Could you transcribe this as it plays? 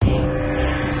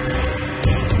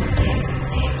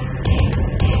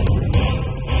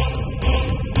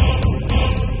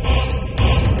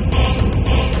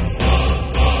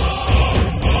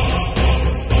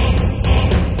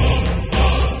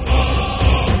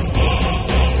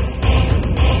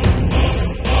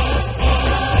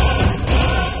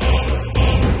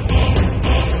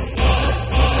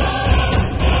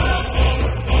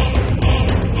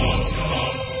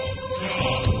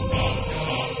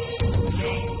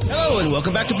Hello and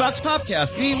welcome back to Vox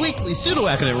Popcast, the weekly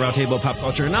pseudo-academic roundtable pop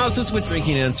culture analysis with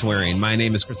drinking and swearing. My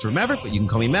name is Christopher Maverick, but you can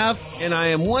call me Mav, and I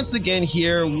am once again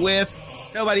here with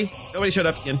nobody. Nobody showed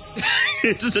up again.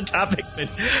 This is a topic that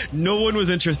no one was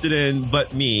interested in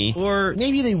but me. Or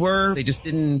maybe they were. They just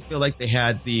didn't feel like they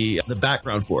had the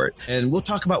background for it. And we'll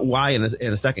talk about why in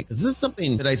a second, because this is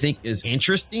something that I think is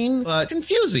interesting but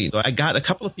confusing. So I got a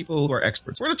couple of people who are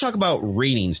experts. We're going to talk about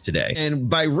ratings today. And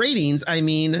by ratings, I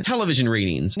mean television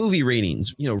ratings, movie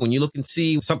ratings. You know, when you look and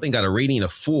see something got a rating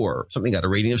of 4, something got a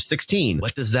rating of 16,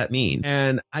 what does that mean?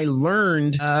 And I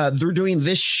learned through doing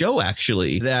this show,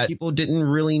 actually, that people didn't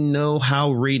really know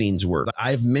how ratings work.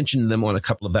 I've mentioned them on a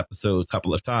couple of episodes, a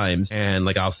couple of times. And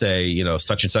like, I'll say, you know,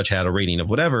 such and such had a rating of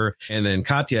whatever. And then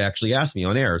Katya actually asked me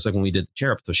on air. It's like when we did the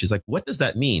chair episode, she's like, what does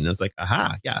that mean? And I was like,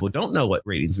 aha, yeah, well, don't know what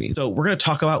ratings mean. So we're going to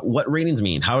talk about what ratings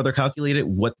mean, how they're calculated,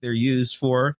 what they're used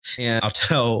for. And I'll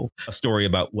tell a story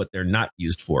about what they're not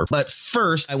used for. But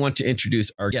first, I want to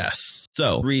introduce our guests.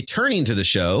 So returning to the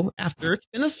show after it's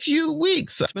been a few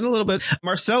weeks, it's been a little bit,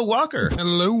 Marcel Walker.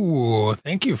 Hello.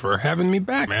 Thank you for having me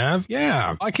back, Mav.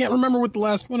 Yeah. I can't remember what the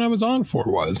last one I was on for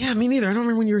was. Yeah, me neither. I don't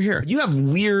remember when you were here. You have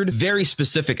weird, very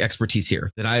specific expertise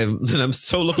here that I'm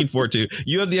so looking forward to.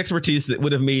 You have the expertise that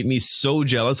would have made me so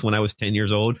jealous when I was 10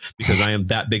 years old because I am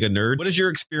that big a nerd. What is your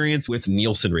experience with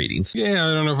Nielsen ratings? Yeah,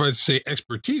 I don't know if I'd say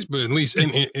expertise, but at least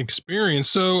an experience.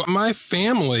 So my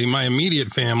family, my immediate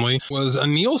family, was a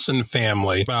Nielsen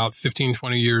family about 15,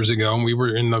 20 years ago. And we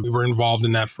were involved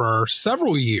in that for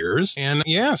several years. And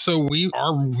yeah, so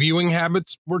our viewing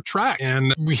habits were tracked.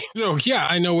 And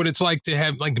I know what it's like to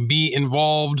have be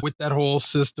involved with that whole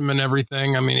system and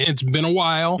everything. I mean, it's been a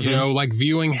while, you know,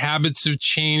 viewing habits have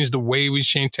changed, the way we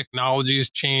change, technology has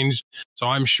changed. So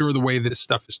I'm sure the way that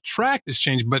stuff is tracked has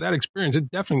changed, but that experience,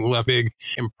 it definitely left a big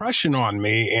impression on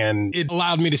me. And it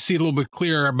allowed me to see a little bit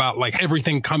clearer about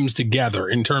everything comes together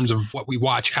in terms of what we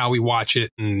watch, how we watch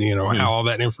it, and, you know, how all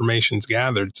that information's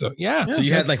gathered. So, yeah. So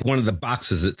you had one of the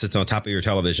boxes that sits on top of your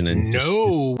television and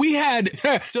we had,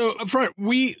 so up front,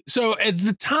 so at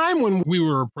the time when we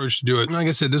were approached to do it, like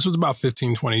I said, this was about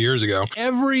 15, 20 years ago,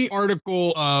 every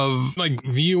article of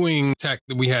viewing tech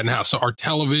that we had in house, so our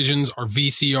televisions, our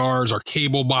VCRs, our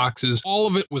cable boxes, all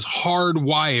of it was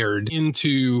hardwired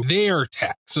into their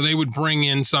tech. So they would bring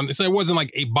in something. So it wasn't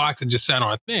like a box that just sat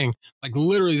on a thing.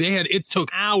 Literally it took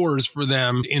hours for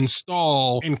them to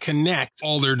install and connect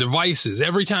all their devices.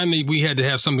 Every time we had to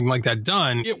have something like that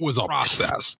done, it was a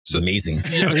process. So amazing.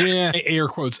 Yeah, air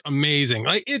quotes, amazing.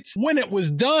 When it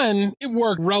was done, it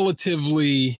worked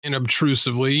relatively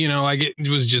inobtrusively, you know, it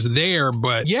was just there.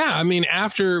 But yeah, I mean,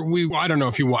 after I don't know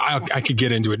if you want, I could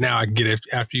get into it now. I can get it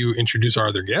after you introduce our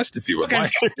other guest, if you would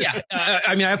like. Yeah.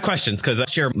 I mean, I have questions because I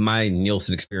share my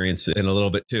Nielsen experience in a little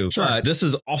bit too. Sure. This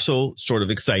is also sort of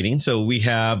exciting. So we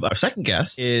have our second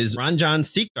guest is Ranjan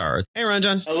Sikdar. Hey,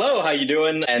 Ranjan. Hello, how you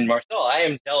doing? And Marcel, I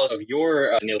am jealous of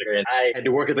your Nielsen experience. I had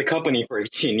to work at the company for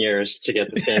 18 years to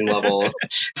get the same level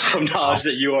of knowledge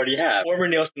that you already have. Former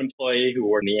Nielsen employee who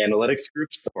worked in the analytics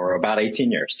groups for about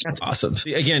 18 years. That's awesome.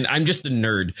 See, again, I'm just a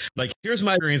nerd. Here's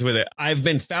my experience with it. I've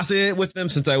been fascinated with them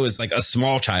since I was a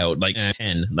small child,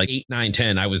 10, 8, 9,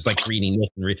 10. I was reading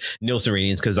Nielsen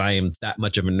ratings because I am that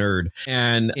much of a nerd.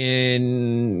 And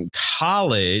in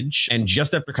college and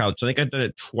just after college, so I think I did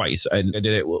it twice. I did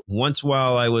it once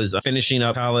while I was finishing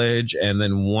up college. And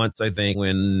then once, I think,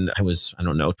 when I was,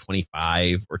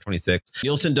 25 or 26.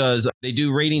 Nielsen they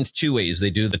do ratings two ways. They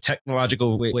do the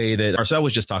technological way that Marcel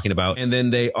was just talking about. And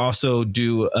then they also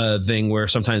do a thing where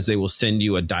sometimes they will send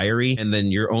you a diary and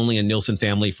then you're only a Nielsen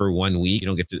family for 1 week. You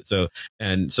don't get to,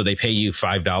 so they pay you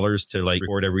 $5 to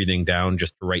record everything down,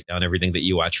 just to write down everything that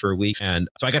you watch for a week. And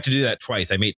so I got to do that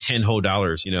twice. I made $10 whole,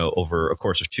 over a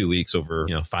course of 2 weeks, over,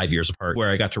 5 years apart, where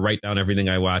I got to write down everything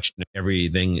I watched,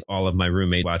 everything all of my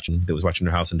roommate that was watching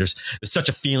their house. And there's such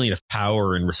a feeling of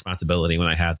power and responsibility when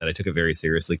I had that. I took it very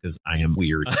seriously because I am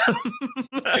weird.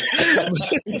 And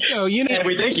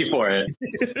we thank you for it.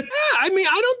 I mean,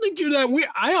 I don't think you're that weird.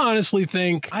 I honestly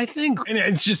think, and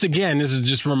it's just, again, this is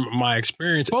just from my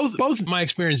experience, both my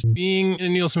experience being in a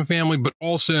Nielsen family, but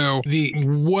also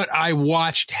what I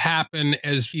watched happen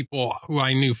as people who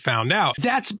I knew found out.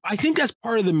 I think that's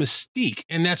part of the mystique.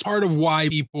 And that's part of why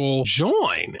people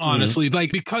join, honestly,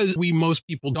 because most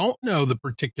people don't know the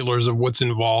particulars of what's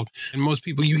involved. And most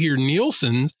people, you hear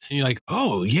Nielsen's and you're like,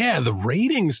 oh yeah, the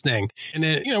ratings thing. And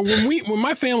then, when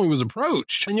my family was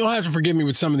approached, and you'll have to forgive me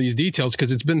with some of these details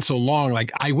because it's been so long.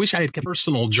 I wish I had kept a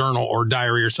personal journal or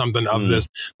diary or something of this,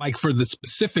 for the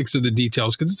specifics of the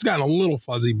details, because it's gotten a little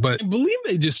fuzzy, but I believe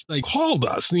they just called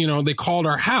us, they called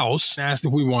our house and asked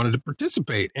if we wanted to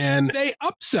participate, and they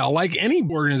upsell upsell like any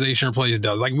organization or place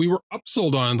does. Like we were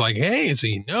upsold on like, hey, so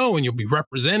and you'll be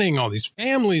representing all these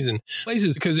families and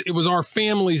places because it was our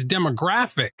family's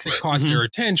demographic that caught their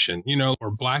attention. We're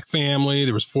a black family.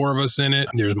 There was 4 of us in it.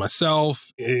 There's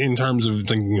myself in terms of,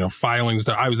 filings.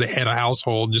 I was the head of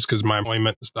household just because my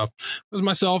employment and stuff. It was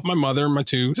myself, my mother, and my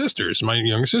 2 sisters, my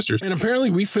younger sisters. And apparently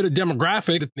we fit a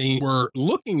demographic that they were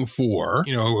looking for,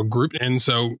 a group. And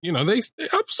so, they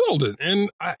upsold it. And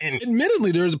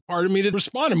admittedly, there's a part of me that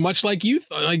responded much like you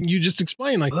thought, like you just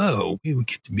explained, like, oh, we would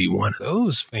get to be one of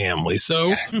those families. So,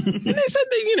 and they said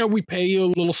that, we pay you a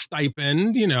little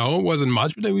stipend, it wasn't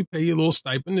much, but we pay you a little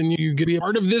stipend and you get to be a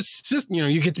part of this system,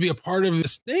 you get to be a part of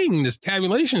this thing, this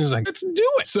tabulation is like, let's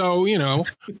do it. So,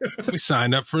 we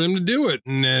signed up for them to do it.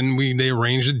 And then they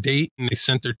arranged a date and they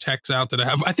sent their techs out to the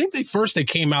house. I think they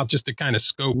came out just to kind of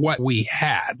scope what we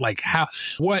had, like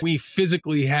what we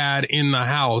physically had in the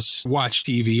house, watch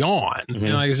TV on.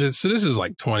 And like I said, so this is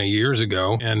like 20 years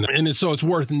ago. So it's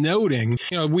worth noting,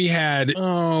 we had 3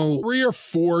 or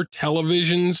 4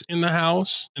 televisions in the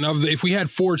house. And if we had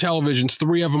 4 televisions,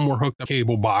 3 of them were hooked up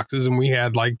cable boxes. And we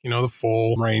had like, the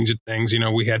full range of things.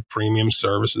 We had premium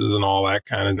services and all that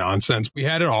kind of nonsense. We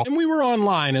had it all. And we were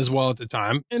online as well at the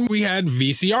time. And we had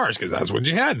VCRs because that's what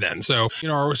you had then. So,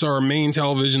 our main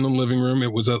television in the living room,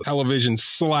 it was a television /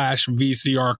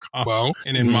 VCR combo.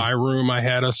 And in my room, I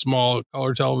had a small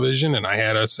color television and I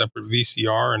had a separate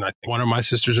VCR. And I think one of my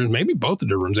sisters, or maybe both of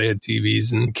their rooms, they had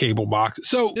TVs and cable boxes.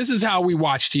 So this is how we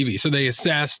watch TV. So they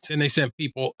assessed and they sent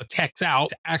people a text out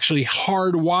to actually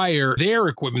hardwire their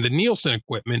equipment, the Nielsen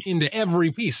equipment, into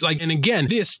every piece. Like, and again,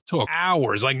 this took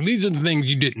hours. Like these are the things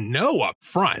you didn't know up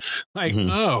front. Like,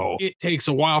 it takes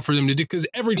a while for them to do, because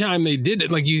every time they did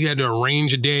it, like you had to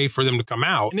arrange a day for them to come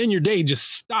out, and then your day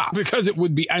just stopped because it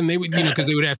would be, and they would, because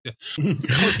they would have to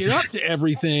hook it up to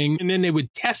everything, and then they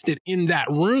would test it in that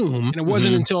room. And it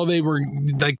wasn't until they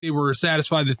were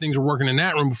satisfied that things were working in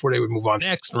that room before they would move on to the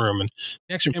next room and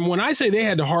next room. And when I say they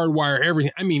had to hardwire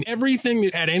everything, I mean everything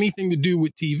that had anything to do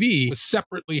with TV was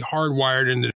separately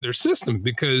hardwired into their system,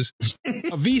 because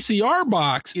a VCR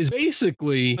box is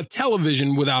basically a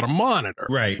television without a monitor.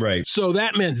 Right. So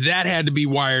that meant that had to be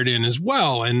wired in as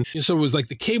well. And so it was like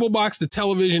the cable box, the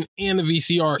television, and the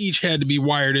VCR each had to be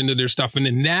wired into their stuff. And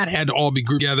then that had to all be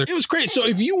grouped together. It was great. So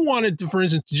if you wanted to, for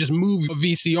instance, to just move a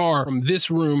VCR from this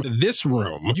room to this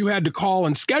room, you had to call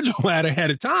and schedule that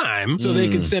ahead of time so they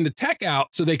could send a tech out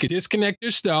so they could disconnect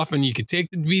their stuff and you could take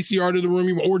the VCR to the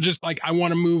room, or just like, I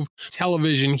want to move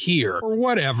television here or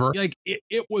whatever. Like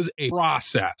it was a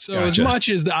process. So as much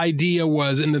as the idea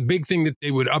was, and the big thing that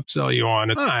they would upsell you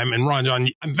on at the time, and Ron John,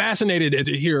 I'm fascinated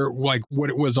to hear like what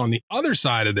it was on the other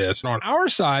side of this. And on our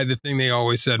side, the thing they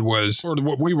always said was, or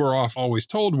what we were always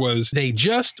told was, they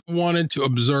just wanted to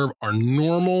observe our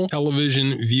normal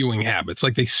television viewing habits.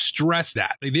 Like they stressed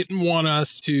that. They didn't want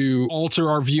us to alter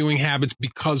our viewing habits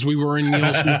because we were in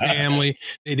Nielsen family.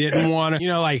 They didn't want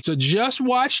to, so just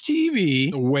watch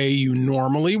TV the way you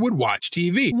normally would watch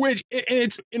TV, which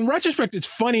it's, in retrospect, it's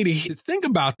funny to think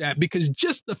about that, because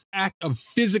just the fact of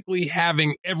physically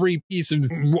having every piece of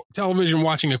television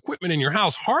watching equipment in your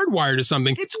house hardwired to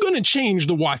something, it's going to change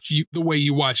the way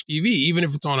you watch TV, even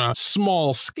if it's on a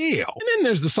small scale. And then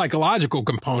there's the psychological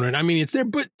component. I mean, it's there,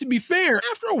 but to be fair,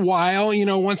 after a while,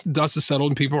 once the dust is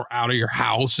settled and people are out of your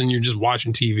house and you're just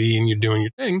watching TV and you're doing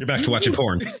your thing, you're back to watching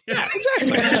porn. Yeah,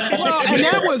 exactly. Well,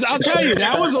 and I'll tell you,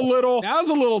 that was a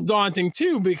little daunting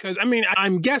too, because I mean,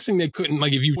 I'm guessing they couldn't,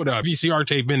 like, if you put a VCR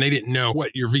tape in, they didn't know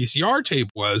what your VCR tape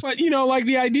was. But like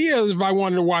the idea is, if I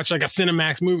wanted to watch like a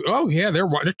Cinemax movie, oh yeah, they're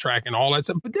tracking all that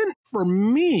stuff. But then for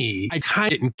me, I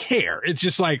kind of didn't care. It's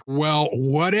just like, well,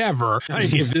 whatever. Like,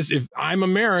 if I'm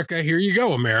America, here you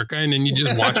go, America, and then you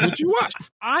just watch what you watch.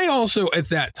 I also at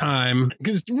that time,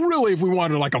 because really, if we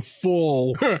wanted like a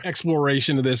full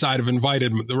exploration of this, I'd have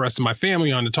invited the rest of my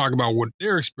family on to talk about what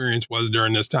their experience was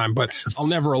during this time. But I'll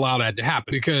never allow that to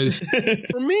happen, because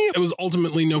for me, it was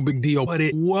ultimately no big deal, but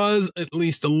it was at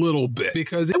least a little bit,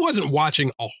 because I wasn't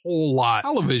watching a whole lot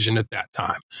of television at that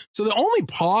time. So the only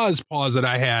pause that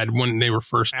I had when they were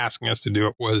first asking us to do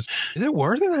it was, is it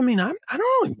worth it? I mean, I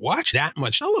don't really watch that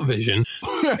much television.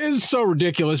 It's so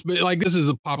ridiculous, but like, this is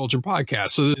a pop culture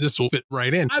podcast, so this will fit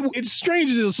right in. It's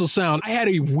strange as this will sound, I had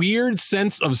a weird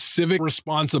sense of civic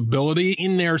responsibility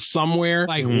in there somewhere.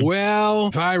 Like, well,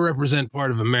 if I represent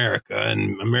part of America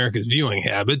and America's viewing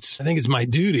habits, I think it's my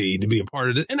duty to be a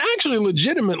part of it. And actually,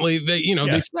 legitimately, they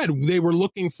said they were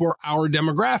looking for our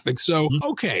demographic. So,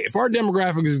 okay, if our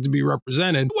demographic is to be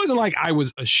represented, it wasn't like I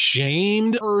was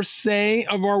ashamed per se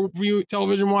of our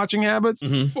television watching habits,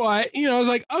 but, I was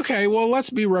like, okay, well, let's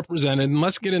be represented and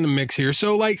let's get in the mix here.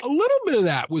 So like a little bit of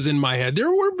that was in my head.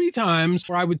 There would be times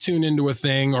where I would tune into a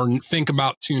thing or think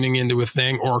about tuning into a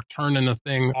thing or turning a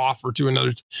thing off or to another.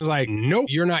 It's like, nope,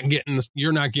 you're not getting this.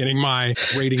 You're not getting my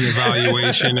rating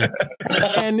evaluation.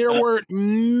 And there were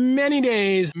many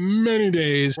days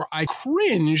where I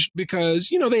cringed because,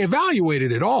 they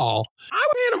evaluated it all. I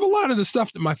was a fan of a lot of the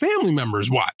stuff that my family members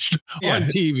watched on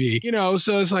TV,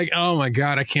 so it's like, oh my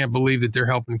God, I can't believe that they're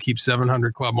helping keep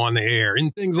 700 Club on the air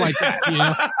and things like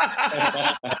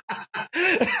that,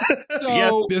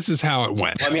 So this is how it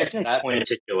went. Well, I think that point in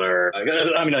particular, I'll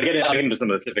get into some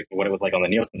of the specifics of what it was like on the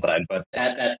Nielsen side, but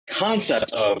that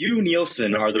concept of you,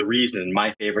 Nielsen, are the reason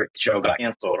my favorite show got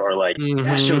canceled, or like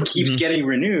that show keeps getting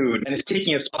renewed and it's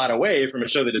taking a spot away from a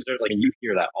show that deserves, like, and you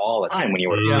hear that all the time when you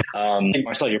were,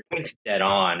 Marcel, your point's dead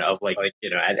on of like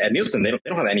at Nielsen, they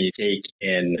don't have any stake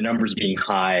in the numbers being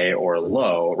high or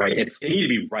low, right? They need to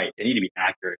be right. They need to be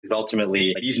accurate because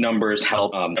ultimately these numbers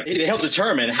help, they help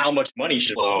determine how much money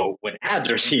should flow when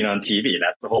ads are seen on TV.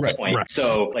 That's the whole point. Right.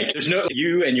 So like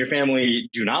you and your family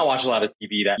do not watch a lot of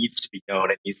TV. That needs to be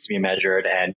known. It needs to be measured.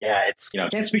 And it's, I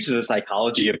can't speak to the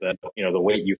psychology of the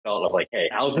weight you felt of like, hey,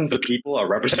 thousands of people are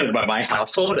represented by my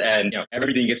household and,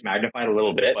 everything gets magnified a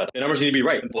little bit, but the numbers need to be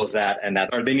right. Simple as that. And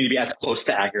or they need to be as close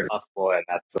to accurate as possible. And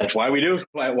that's why we do,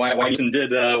 why Houston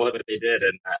did what they did.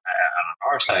 And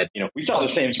on our side, we saw the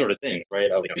same sort of thing, right?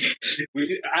 I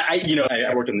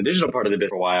worked in the digital part of the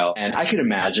business for a while, and I could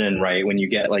imagine, right, when you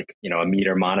get like, a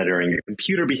meter monitoring your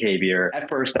computer behavior, at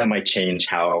first that might change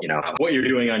how, what you're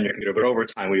doing on your computer, but over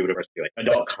time we would of course be like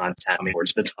adult content. We're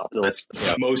just the top of the list,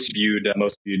 most viewed,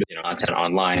 content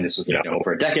online. This was,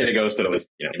 over a decade ago. So it was,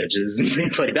 images and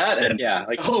things like that. And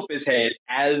the hope is, hey, it's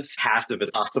as passive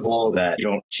as possible that you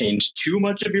don't change too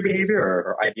much of your behavior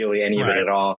or ideally any of it at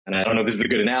all. And I don't know if this is a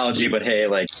good analogy, but hey,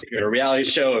 like if you're in a reality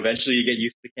show, eventually you get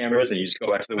used to the cameras and you just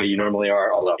go back to the way you normally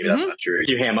are. Although maybe that's not true. If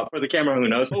you ham up for the camera, who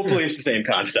knows? Hopefully it's the same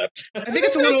concept. I think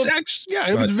it's a little,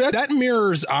 that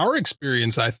mirrors our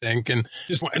experience, I think. And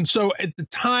so at the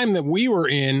time that we were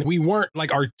in, we weren't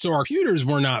like our computers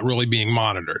were not really being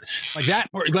monitored like that.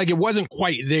 Like it wasn't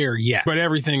quite there yet, but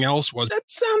everything else was. That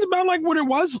sounds about like what it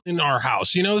was in our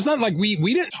house. It's not like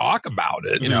we didn't talk about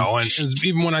it, and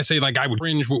even when I say like I would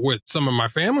cringe with what some of my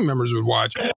family members would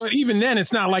watch, but even then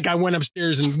it's not like I went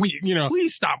upstairs and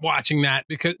please stop watching that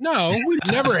because we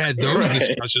never had those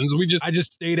discussions. I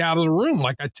just stayed out of the room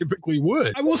like I typically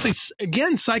would. I will say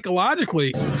again,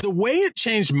 psychologically, the way it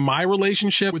changed my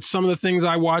relationship with some of the things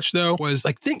I watched though was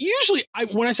like, usually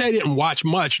when I say I didn't watch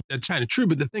much, that's kind of true,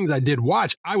 but the things I did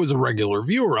watch, I was a regular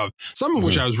viewer of, some of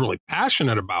which I was really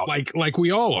passionate about, like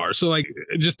we all are. So like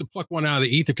just to pluck one out of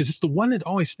the ether, because it's the one that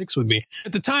always sticks with me.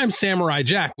 At the time, Samurai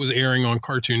Jack was airing on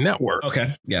Cartoon Network. Okay.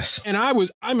 Yes. And I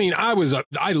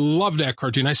loved that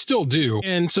cartoon. I still do.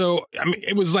 And so,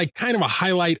 it was like kind of a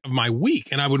highlight of my week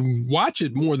and I would watch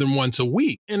it more than once a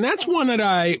week. And that's one that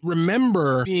I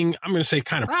remember being, I'm going to say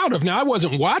kind of proud of. Now, I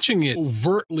wasn't watching it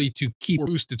overtly to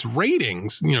boost its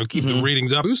ratings, keep the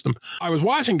ratings up, boost them. I was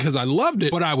watching because I loved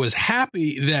it, but I was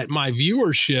happy that my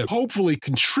viewership hopefully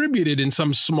contributed in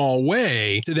some small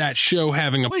way to that show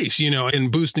having a place,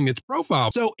 and boosting its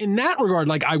profile. So in that regard,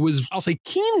 like I'll say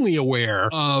keenly aware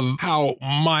of how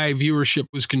my viewership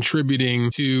was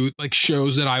contributing to like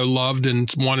shows that I loved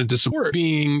and wanted to support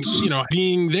being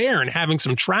there and having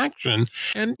some traction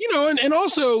and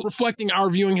also reflecting our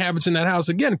viewing habits in that house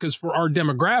again, because for our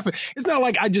demographic, it's not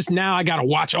like I got to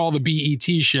watch all the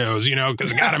BET shows,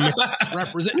 because I got to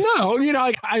represent. No,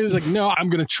 I was like, no, I'm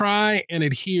going to try and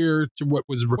adhere to what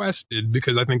was requested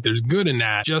because I think there's good in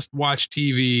that. Just watch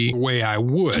TV the way I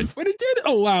would. But it did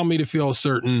allow me to feel a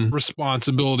certain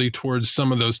responsibility towards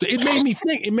some of those things. It made me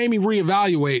think, it made me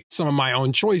reevaluate some of my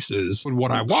own choices with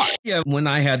what I watched. Yeah, when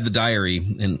I had the diary,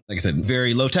 and like I said,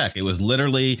 very low tech, it was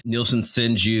literally Nielsen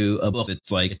sends you a book.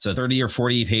 It's a 30 or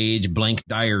 40 page blank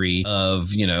diary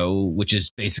of, which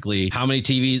is basically how many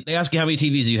TVs, they ask you how many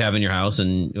TVs you have in your house.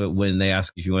 And when they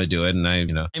ask if you want to do it, and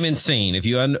I'm insane. If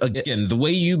you, again, the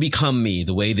way you become me,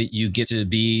 the way that you get to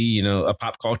be, a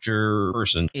pop culture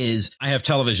person is I have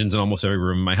televisions in almost every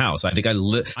room in my house. I think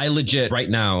I legit right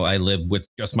now, I live with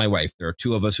just my wife. There are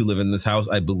two of us who live in this house.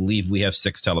 I believe we have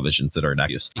 6 televisions that are in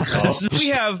use because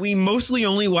we mostly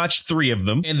only watch 3 of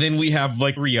them. And then we have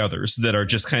like 3 others that are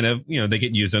just kind of, they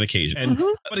get used on occasion. And,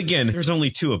 but again, there's only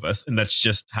 2 of us. And that's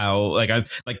just how,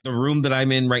 like the room that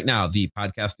I'm in right now, the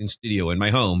podcasting studio in my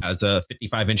home has a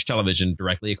 55-inch television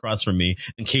directly across from me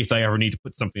in case I ever need to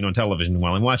put something on television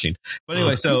while I'm watching. But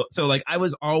anyway, so like I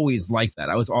was always like that.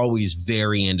 I was always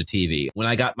very into TV. When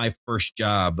I got my first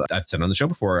job, I've said on the show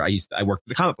before, I worked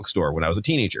at a comic book store when I was a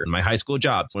teenager. In my high school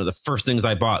job, one of the first things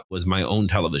I bought was my own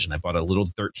television. I bought bought a little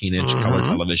 13-inch color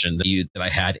television that I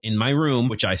had in my room,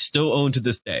 which I still own to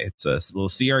this day. It's a little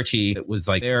CRT. It was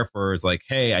like there for, it's like,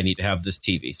 hey, I need to have this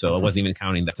TV. So I wasn't even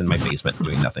counting that's in my basement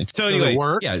doing nothing. So anyway, Does it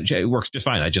work? Yeah, it works just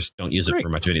fine. I just don't use it for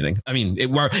much of anything. I mean, it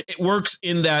works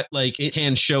in that like it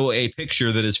can show a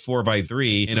picture that is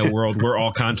 4:3 in a world where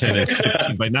all content is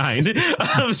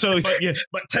 16:9.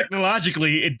 But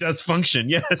technologically it does function.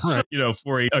 Yes. Right. You know,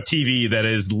 for a TV that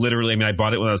is literally, I mean, I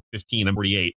bought it when I was 15. I'm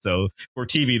 48. So for a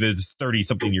TV that's 30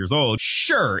 something years old,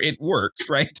 sure, it works.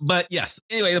 Right. But yes.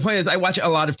 Anyway, the point is I watch a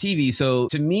lot of TV. So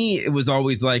to me, it was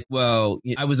always like, well,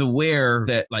 I was aware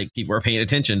that like people are paying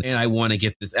attention and I want to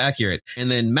get this accurate.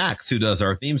 And then Max, who does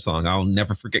our theme song, I'll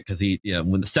never forget because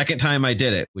when the second time I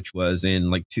did it, which was in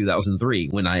like 2003,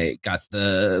 when I got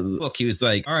the book, he was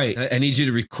like, all right, I need you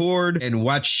to record and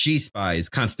watch She Spies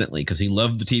constantly because he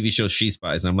loved the TV show She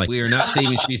Spies. And I'm like, we are not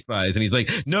saving She Spies. And he's like,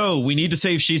 no, we need to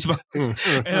save She Spies.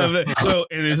 And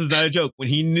this is not a joke. When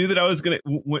he knew that I was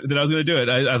gonna do it,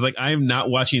 I was like, I am not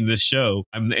watching this show.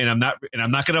 I'm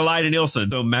not gonna lie to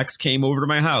Nielsen. So Max came over to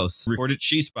my house, recorded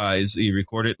She Spies. He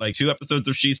recorded like 2 episodes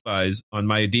of She Spies on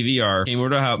my DVR, came over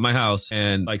to my house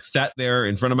and like sat there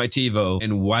in front of my TiVo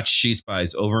and watched She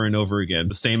Spies over and over again.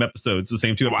 The same episodes, the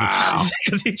same 2 episodes. Wow.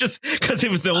 Because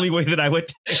it was the only way that I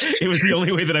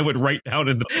would, write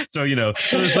down. So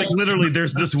it's like literally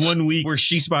there's this 1 week where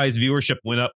She Spies viewership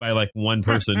went up by like 1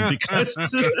 person because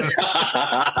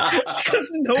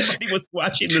nobody was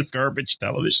watching this garbage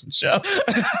television show.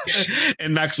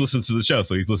 And Max listens to the show,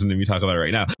 so he's listening to me talk about it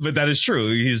right now. But that is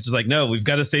true. He's just like, no, we've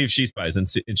got to save She Spies, and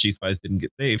She Spies didn't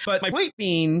get saved. But my point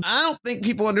being, I don't think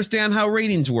people understand how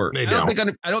ratings work. I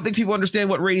don't think people understand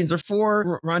what ratings are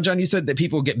for. Ron John, you said that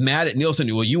people get mad at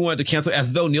Nielsen. Well, you wanted to cancel,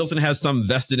 as though Nielsen has some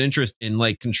vested interest in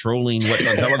like controlling what's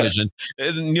on television.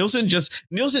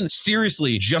 Nielsen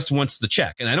seriously just wants the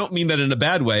check. And I don't mean that in a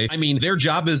bad way. I mean, their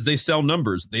job is they sell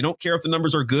numbers. They don't care if the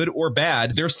numbers are good or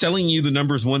bad. They're selling you the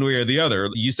numbers one way or the other.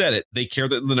 You said it. They care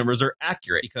that the numbers are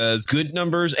accurate because good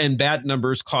numbers and bad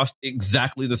numbers cost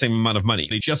exactly the same amount of money.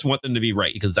 They just want them to be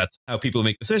right because that's how people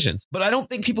make decisions. But I don't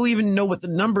think people even know what the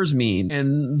numbers mean.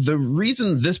 And the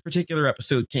reason this particular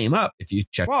episode came up, if you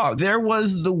check, there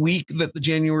was the week that the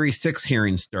January 6th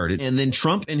hearings started. And then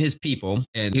Trump and his people,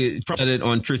 and Trump said it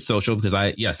on Truth Social because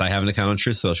I have an account on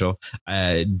Truth Social.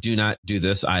 I do not do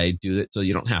this. I do it so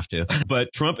you don't have to.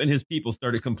 But Trump and his people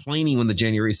started complaining when the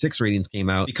January 6th ratings came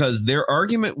out because their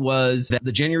argument was that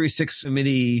the January 6th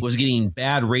committee was getting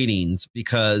bad ratings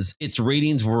because its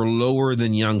ratings were lower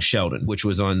than Young Sheldon, which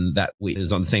was on that week. It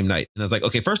was on the same night. And I was like,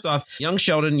 okay, first off, Young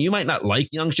Sheldon, you might not like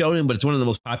Young Sheldon, but it's one of the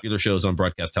most popular shows on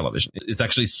broadcast television. It's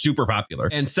actually super popular.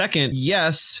 And second,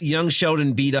 yes, Young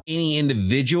Sheldon beat up any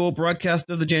individual broadcast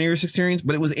of the January 6th hearings,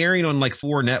 but it was airing on like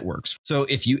 4 networks. So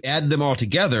if you add them all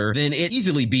together, then it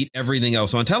easily beat everything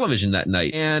else on television that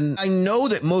night. And I know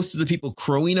that most of the people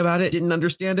crowing about it didn't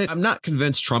understand it. I'm not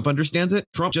convinced Trump understands it.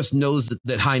 Trump just knows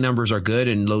that high numbers are good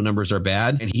and low numbers are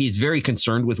bad. And he's very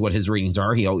concerned with what his ratings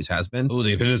are. He always has been. Oh,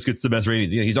 the Independence gets the best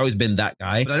ratings. He's always been that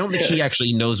guy. But I don't think he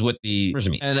actually knows what the numbers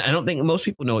mean. And I don't think most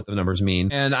people know what the numbers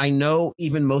mean. And I know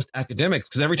even most academics,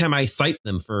 because every time I cite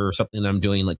them for something I'm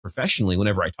doing like professionally,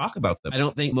 whenever I talk about them, I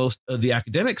don't think most of the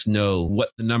academics know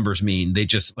what the numbers mean. They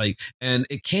just and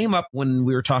it came up when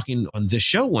we were talking on this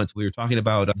show once. We were talking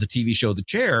about the TV show The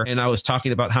Chair, and I was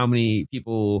talking about how many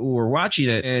people were watching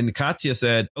it. And Katya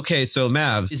said, okay, so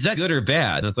Mav, is that good or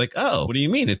bad? And I was like, oh, what do you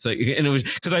mean? It's like, and it was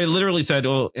because I literally said,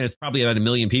 well, it's probably about 1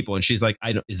 million people. And she's like,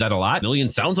 is that a lot? 1 million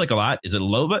sounds like a lot. Is it a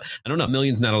low? But I don't know. 1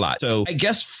 million's not a lot. So I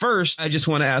guess first, I just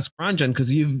want to ask Ranjan,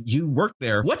 because you work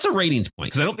there. What's a ratings point?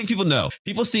 Because I don't think people know.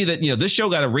 People see that, this show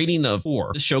got a rating of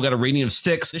 4. This show got a rating of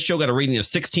 6. This show got a rating of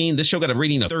 16. This show got a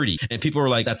rating of 30. And people are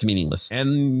like, that's meaningless.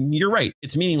 And you're right.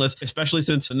 It's meaningless, especially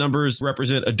since the numbers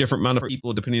represent a different amount of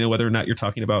people, depending on whether or not you're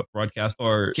talking about broadcast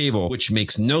or cable, which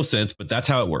makes no sense, but that's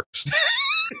how it works.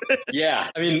 Yeah,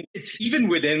 I mean, it's even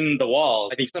within the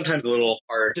walls. I think sometimes a little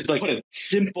hard to put a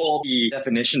simple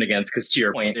definition against, because to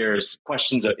your point, there's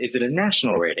questions of, is it a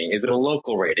national rating? Is it a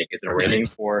local rating? Is it a rating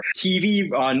for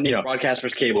TV on, broadcast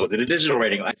versus cable? Is it a digital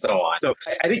rating? And so on. So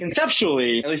I think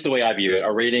conceptually, at least the way I view it,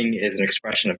 a rating is an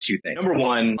expression of 2 things. Number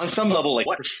one, on some level, like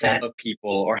what percent of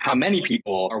people or how many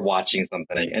people are watching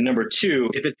something? And number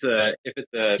 2, if it's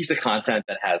a piece of content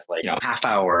that has half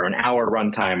hour, an hour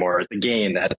runtime, or it's a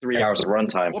game that has 3 hours of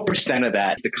runtime, time, what percent of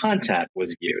that the content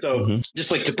was viewed? So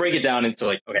just like to break it down into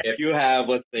like, okay, if you have,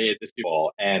 let's say, the Super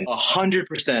Bowl and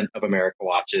 100% of America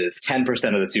watches 10%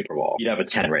 of the Super Bowl, you'd have a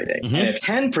 10 rating. And if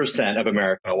 10% of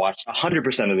America watched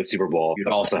 100% of the Super Bowl, you'd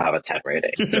also have a 10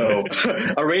 rating. So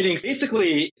a rating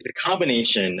basically is a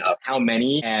combination of how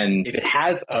many, and if it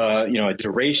has a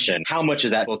duration, how much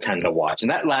of that will tend to watch.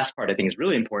 And that last part I think is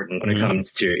really important when it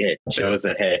comes to it shows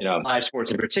that, hey, live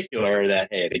sports in particular, that,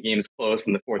 hey, the game is close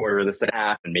in the fourth quarter of the second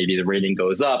half and maybe the rating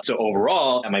goes up. So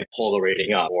overall, that might pull the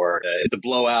rating up, or it's a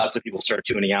blowout. So people start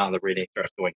tuning out and the rating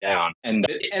starts going down. And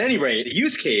at any rate, the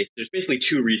use case, there's basically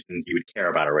two reasons you would care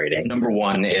about a rating. Number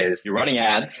one is you're running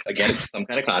ads against some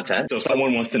kind of content. So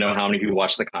someone wants to know how many people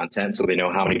watch the content, so they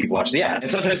know how many people watch the ad.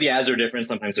 And sometimes the ads are different,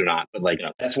 sometimes they're not. But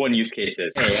that's one use case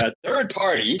is, hey, a third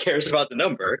party cares about the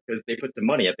number because they put some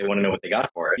money up. They want to know what they got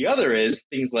for it. The other is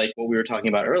things like what we were talking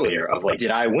about earlier of like,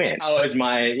 did I win? How is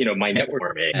my, my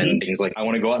network made? And things like, I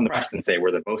want to go out in the press and say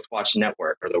we're the most watched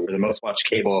network, or we're the most watched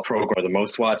cable program, or the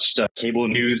most watched cable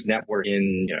news network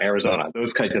in Arizona.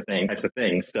 Those types of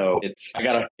things. So it's, I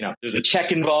gotta, there's a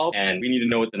check involved and we need to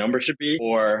know what the number should be,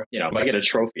 or, if I get a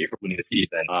trophy for winning the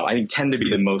season, I think tend to be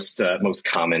the most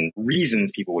common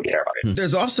reasons people would care about it.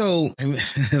 There's also,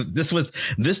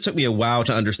 this took me a while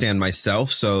to understand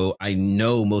myself. So I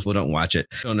know most people don't watch it,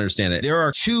 don't understand it. There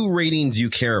are two ratings you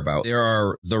care about. There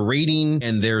are the rating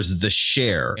and there's the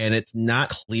share, and it's not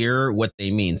clear what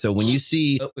they mean. So when you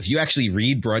see, if you actually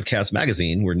read Broadcast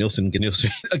Magazine, where Nielsen,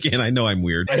 again, I know I'm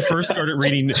weird. I first started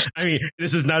reading,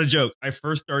 this is not a joke. I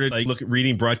first started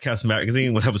reading Broadcast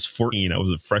Magazine when I was 14. I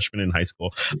was a freshman in high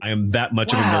school. I am that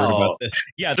much of a nerd about this.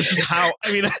 Yeah, this is how,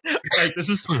 this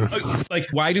is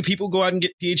why do people go out and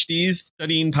get PhDs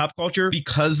studying pop culture?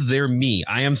 Because they're me.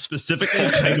 I am specifically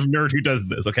the kind of nerd who does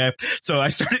this. Okay. So I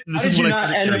started. How did you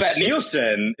not end up at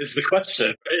Nielsen is the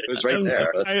question. It was right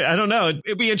there. I don't know.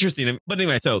 It'd be interesting. But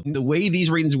anyway, so the way these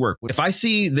ratings work, if I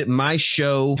see that my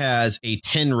show has a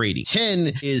 10 rating,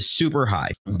 10 is super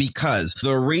high because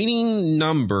the rating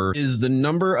number is the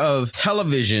number of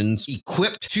televisions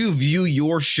equipped to view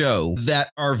your show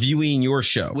that are viewing your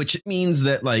show, which means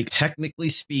that technically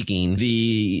speaking,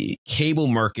 the cable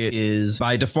market is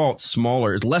by default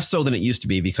smaller, less so than it used to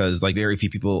be because very few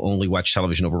people only watch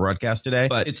television over broadcast today.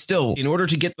 But it's still, in order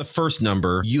to get the first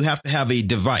number, you have to have a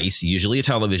device, usually a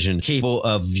television, capable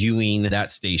of viewing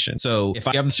that station. So if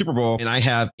I have the Super Bowl and I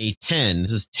have a 10,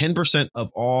 this is 10%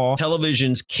 of all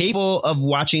televisions capable of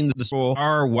watching the Super Bowl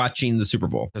are watching the Super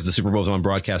Bowl because the Super Bowl is on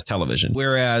broadcast television.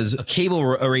 Whereas a cable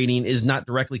rating is not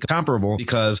directly comparable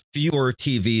because fewer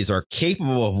TVs are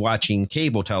capable of watching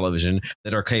cable television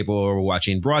that are capable of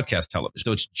watching broadcast television.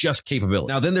 So it's just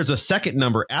capability. Now, then there's a second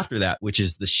number after that, which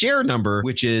is the share number,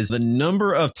 which is the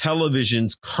number of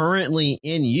televisions currently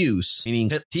in use, meaning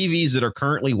TVs that are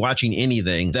currently watching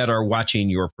anything that are watching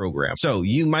your program. So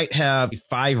you might have a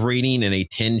 5 rating and a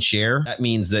 10 share. That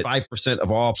means that 5%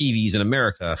 of all TVs in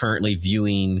America are currently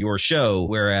viewing your show,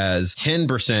 whereas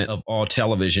 10% of all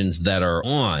televisions that are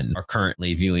on are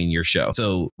currently viewing your show.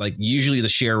 So usually the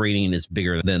share rating is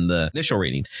bigger than the initial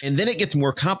rating. And then it gets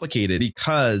more complicated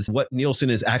because what Nielsen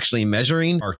is actually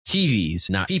measuring are TVs,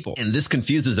 not people. And this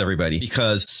confuses everybody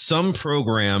because some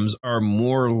programs are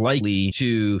more likely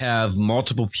to have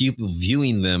multiple people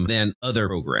viewing them than other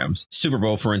programs. Super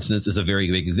Bowl, for instance, is a very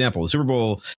big example. The Super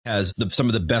Bowl has some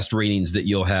of the best ratings that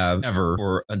you'll have ever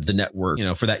for the network,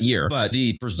 for that year. But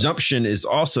the presumption is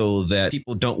also that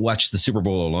people don't watch the Super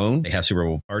Bowl alone. They have Super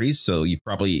Bowl parties. So you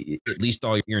probably, at least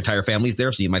all your entire family's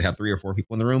there. So you might have 3 or 4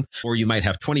 people in the room, or you might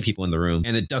have 20 people in the room.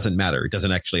 And it doesn't matter. It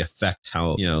doesn't actually affect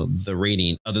how, the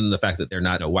rating, other than the fact that they're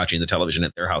not watching the television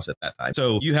at their house at that time.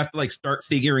 So you have to start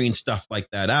figuring stuff like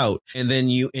that out. And then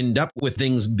you end up with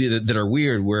things that are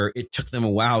weird, where it took them a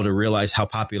while to realize how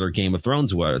popular Game of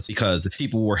Thrones was because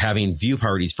people were having view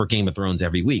parties for Game of Thrones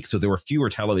every week. So there were fewer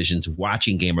televisions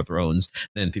watching Game of Thrones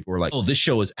than people were like, oh, this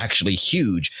show is actually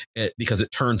huge, because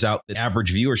it turns out the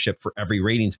average viewership for every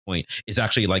ratings point is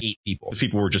actually 8 people.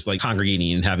 People were just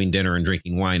congregating and having dinner and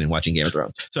drinking wine and watching Game of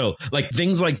Thrones. So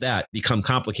things like that become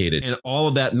complicated. And all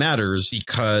of that matters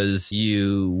because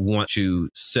you want to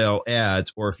sell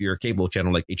ads, or if you're a cable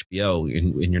channel like HBO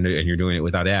and you're doing it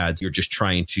without ads, you're just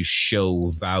trying to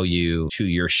show value to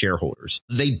your shareholders.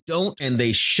 They don't and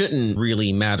they shouldn't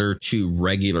really matter to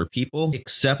regular people,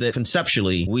 except that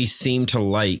conceptually we seem to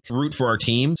root for our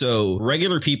team. So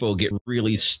regular people get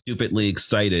really stupidly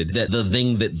excited that the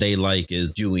thing that they like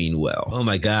is doing well. Oh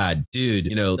my God, dude,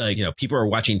 people are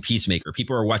watching Peacemaker.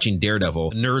 People are watching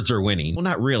Daredevil. The nerds are winning. Well,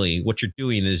 not really. What you're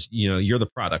doing is, you're the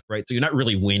product, right? So you're not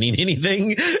really winning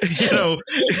anything, well,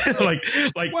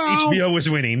 HBO was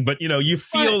winning, but you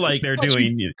feel like they're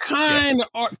doing kind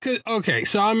of. Okay,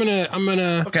 so I'm gonna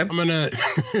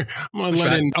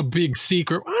let in a big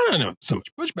secret. I don't know so much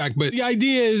pushback, but the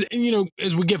idea is, and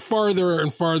as we get farther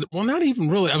and farther, well, not even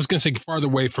really. I was gonna say farther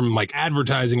away from like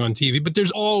advertising on TV, but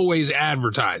there's always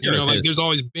advertising. There's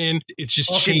always been. It's just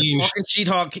changed. Hawk and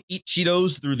Sheet-Hawk eat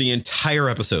Cheetos through the entire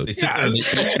episode. They sit there and they eat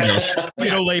Cheetos.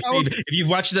 Frito-Lay paid.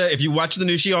 If you watch the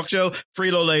new She-Hulk show,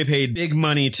 Frito-Lay paid big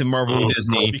money to Marvel and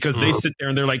Disney because they sit there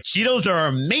and they're like, Cheetos are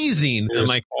amazing. I'm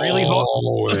like, really?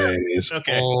 Always.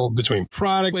 Okay. All between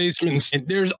product placements, and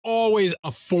there's always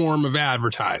a form of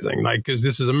advertising, like, because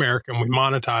this is America and we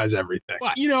monetize everything.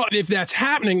 But if that's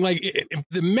happening, like, if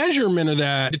the measurement of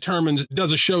that determines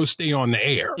does a show stay on the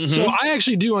air. Mm-hmm. So I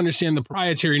actually do understand the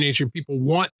proprietary nature. People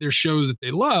want their shows that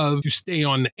they love to stay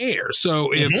on the air.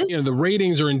 So if the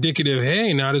ratings are indicative,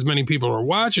 hey, not as many people are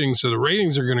watching, so the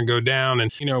ratings are going to go down,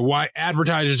 and why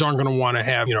advertisers aren't going to want to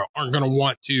have aren't going to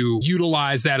want to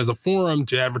utilize that as a forum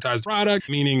to advertise the product,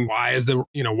 meaning why is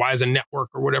a network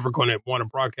or whatever going to want to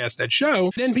broadcast that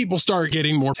show, then people start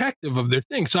getting more protective of their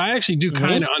thing. So I actually do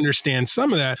kind of understand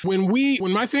some of that. When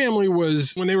my family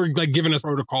when they were like giving us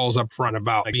protocols up front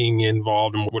about like, being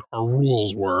involved and what our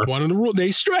rules were, one of the rules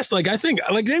they stressed, like, I think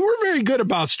like they were very good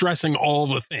about stressing all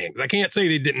the things. I can't say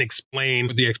they didn't explain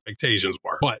what the expectations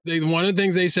were, but one of the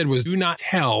things they said was, do not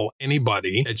tell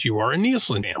anybody that you are a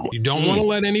Nielsen family. You don't want to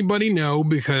let anybody know,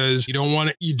 because you don't want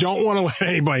to let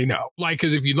anybody know. Like,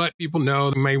 because if you let people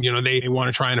know, maybe, they want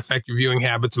to try and affect your viewing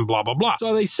habits and blah, blah, blah.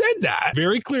 So they said that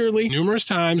very clearly, numerous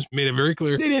times, made it very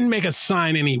clear. They didn't make us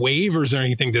sign any waivers or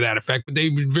anything to that effect, but they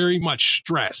very much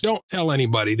stressed, don't tell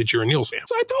anybody that you're a Nielsen fan.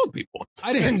 So I told people.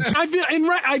 I didn't. I feel,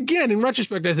 in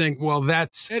retrospect, I think, well, that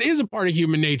is a part of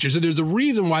human nature. So there's a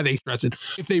reason why they stress it.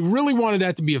 If they really wanted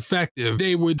that to be effective,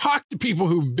 they would talk to people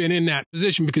who've been in that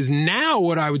position, because now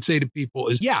what I would say to people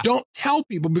is, don't tell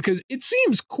people, because it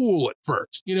seems cool at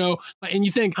first, and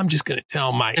you think, I'm just going to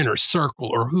tell my inner circle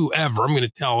or whoever, I'm going to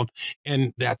tell them,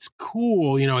 and that's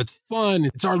cool. It's fun.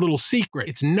 It's our little secret.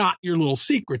 It's not your little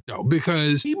secret though,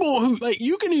 because people who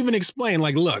you can even explain,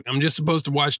 like, look, I'm just supposed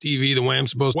to watch TV the way I'm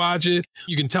supposed to watch it.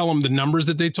 You can tell them the numbers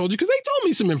that they told you, because they told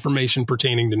me some information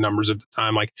pertaining to numbers at the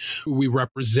time, like who we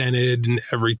represented and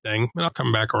everything. And I'll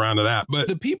come back around to that. But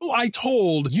the people I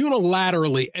told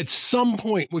unilaterally at some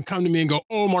point would come to me and go,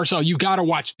 oh, Marcel, you got to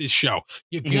watch this show.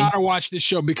 You got to watch this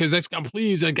show, because that's,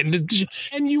 please.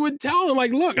 And you would tell them,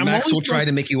 like, look, Max will try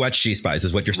to make you watch She-Spies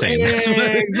is what you're saying.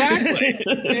 Exactly.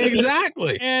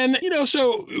 Exactly. And,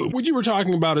 so what you were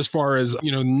talking about as far as,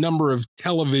 number of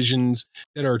televisions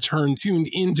that are tuned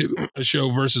into a show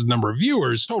versus number of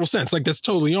viewers, total sense. Like, that's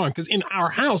totally on. Because in our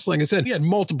house, like I said, we had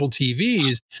multiple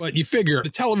TVs, but you figure the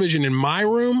television in my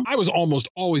room, I was almost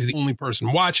always the only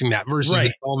person watching that, versus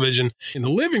the television in the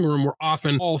living room were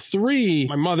often all three,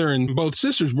 my mother and both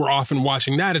sisters were often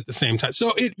watching that at the same time.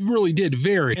 So it really did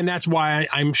vary. And that's why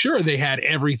I'm sure they had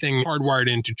everything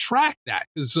hardwired in to track that,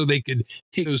 so they could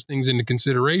take those things into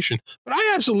consideration. But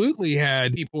I absolutely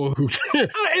had people who,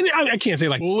 and I can't say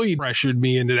like fully pressured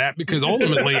me into that, because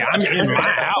ultimately I'm in my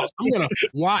house. I'm going to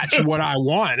watch what I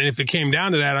want. And if it came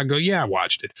down to that, I'd go, yeah, I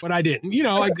watched it, but I didn't,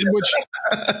 which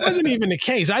wasn't even the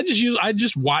case. I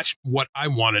just watched what I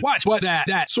wanted to watch. But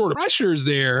that sort of pressure is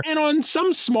there. And on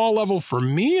some small level, for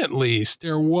me at least,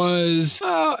 there was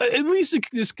at least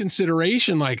this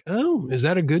consideration, like, oh, is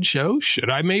that a good show? Should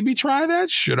I maybe try that?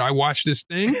 Should I watch this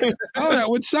thing? Oh, that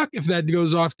would suck if that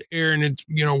goes off the air and it's,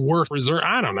 worth reserve.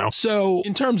 I don't know. So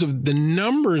in terms of the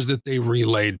numbers that they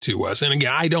relayed to us, and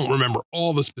again, I don't remember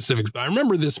all the specifics, but I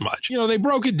remember this much. They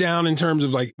broke it down in terms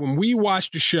of like when we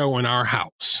watched a show in our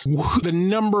house, the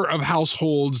number of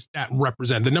households that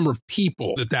represent, the number of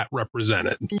people that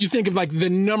represented. You think of like the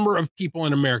number of people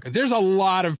in America. There's a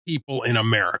lot of people in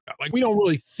America. Like, we don't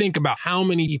really think about how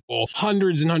many people,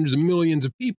 hundreds and hundreds of millions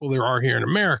of people there are here in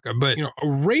America. But, a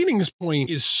ratings point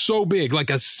is so big, like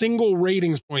a single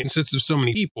ratings point consists of so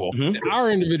many people.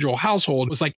 Our individual household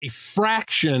was like a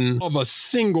fraction of a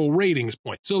single ratings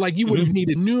point. So like you would have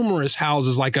needed numerous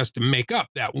houses like us to make up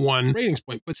that one ratings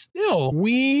point. But still,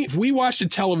 if we watched a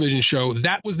television show,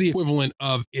 that was the equivalent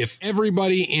of if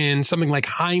everybody in something like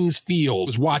Heinz Field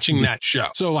was watching that show.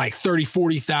 So like 30,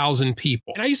 40,000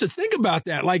 people. And I used to think about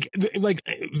that, like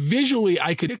visually,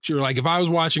 I could picture, like if I was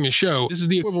watching a show, this is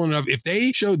the equivalent of if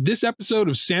they showed this episode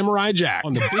of Samurai Jack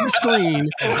on the big screen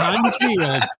at Heinz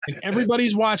Field and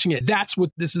everybody's watching it, that's what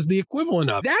this is the equivalent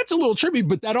of. That's a little trippy,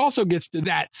 but that also gets to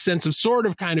that sense of sort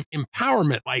of kind of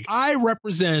empowerment. Like, I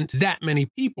represent that many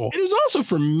people. And it was also,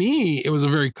 for me, it was a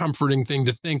very comforting thing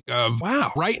to think of,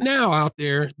 wow, right now out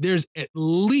there's at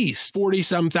least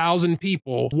 40-some thousand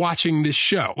people watching this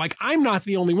show. Like, I'm not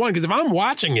the only one, because if I'm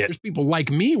watching it, there's people like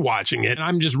me watching it and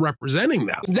I'm just representing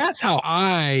them. That's how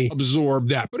I absorb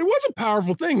that. But it was a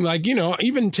powerful thing. Like, you know,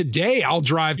 even today I'll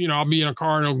drive, you know, I'll be in a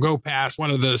car and I'll go past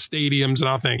one of the stadiums and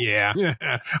I'll think, yeah,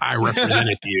 I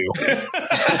represented you.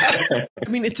 I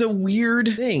mean, it's a weird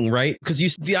thing, right?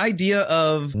 Because the idea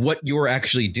of what you're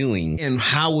actually doing and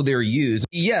how they're used.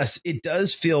 Yes, it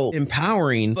does feel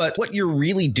empowering, but what you're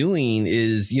really doing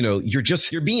is, you know,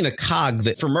 you're being a cog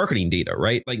for marketing data,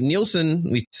 right? Like Nielsen,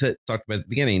 we talked about at the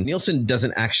beginning, Nielsen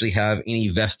doesn't actually have any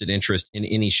vested interest in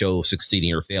any show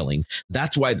succeeding or failing.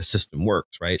 That's why the system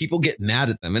works, right? People get mad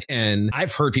at them. And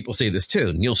I've heard people say this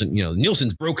too.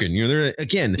 Nielsen's broken. You know,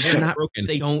 they're not broken.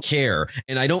 They don't care.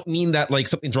 And I don't mean that like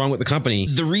something's wrong with the company.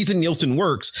 The reason Nielsen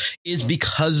works is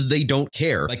because they don't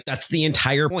care. Like that's the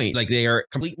entire point. Like they are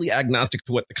completely agnostic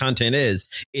to what the content is.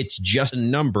 It's just a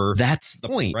number. That's the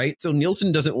point, right? So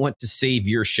Nielsen doesn't want to save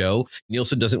your show.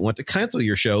 Nielsen doesn't want to cancel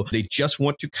your show. They just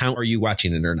want to count, are you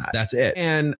watching it or not? That's it.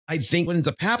 And I think what ends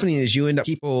up happening is you end up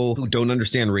people who don't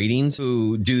understand ratings,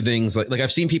 who do things like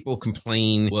I've seen people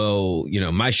complain, well, you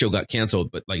know, my show got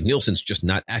canceled, but like Nielsen's just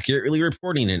not accurately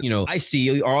reporting it. You know, I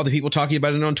see all the people talking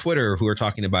about it on Twitter who are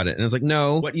talking about it. And it's like,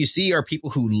 no, what you see are people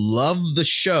who love the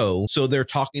show. So they're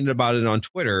talking about it on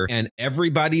Twitter, and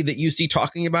everybody that you see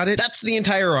talking about it, that's the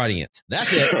entire audience.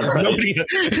 That's it.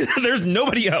 There's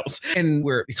nobody else. And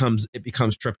where it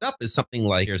becomes tripped up is something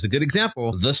like, here's a good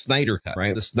example, the Snyder Cut,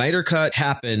 right? The Snyder Cut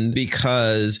happened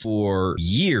because for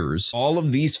years, all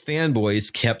of these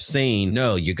fanboys kept saying,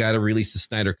 no, you got to release the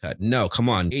Snyder Cut. No, come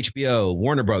on, HBO,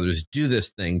 Warner Brothers, do this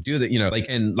thing, do that, you know, like,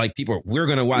 and like people, we're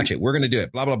going to watch it. We're going to do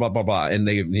it, blah, blah, blah, blah, blah. And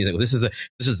they, you know, this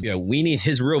is, you know, we need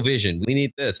his real vision. We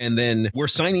need this. And then we're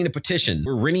signing a petition.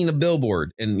 We're renting a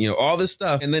billboard and, you know, all this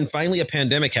stuff. And then finally a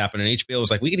pandemic happened and HBO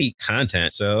was like, we can eat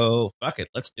content. So fuck it.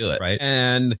 Let's do it. Right.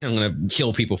 And I'm going to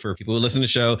kill people for people who listen to the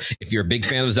show. If you're a big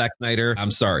fan of Zack Snyder,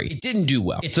 I'm sorry. It didn't do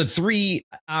well. It's a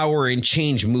 3-hour and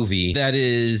change movie that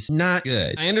is not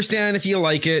good. I understand if you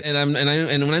like it. And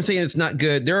when I'm saying it's not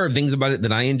good, there are things about it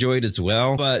that I enjoyed as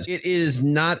well, but it is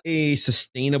not a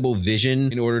sustainable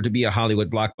vision in order to be a Hollywood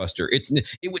blockbuster.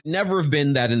 It would never have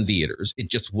been that in theaters. It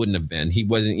just wouldn't have been. He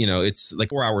wasn't, you know, it's like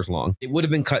 4 hours long. It would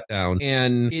have been cut down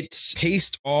and it's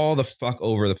paced all the fuck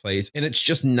over the place. And it's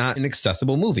just not an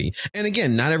accessible movie. And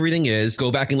again, not everything is.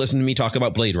 Go back and listen to me talk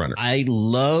about Blade Runner. I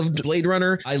loved Blade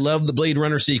Runner. I love the Blade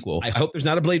Runner sequel. I hope there's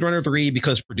not a Blade Runner 3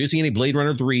 because producing a Blade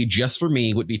Runner 3 just for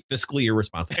me would be fiscally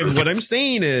irresponsible. And what I'm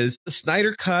saying is the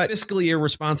Snyder Cut fiscally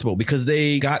irresponsible because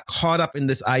they got caught up in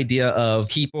this idea of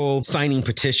people signing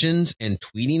petitions and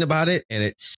tweeting about it. And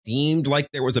it seemed like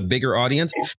there was a bigger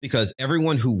audience because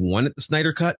everyone who wanted the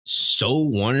Snyder Cut so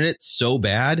wanted it so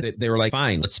bad that they were like,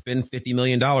 fine, let's spend $50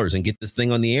 million and get this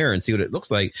thing on the air and see what it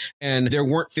looks like. And there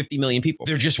weren't 50 million people.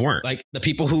 There just weren't. Like the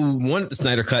people who wanted the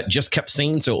Snyder Cut just kept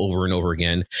saying so over and over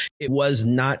again. It was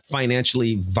not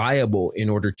financially viable in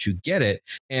order to get it.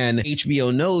 And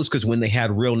HBO knows because when they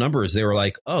had real numbers, they were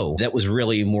like, oh, that was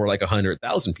really more like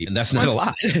 100,000 people. And that's not a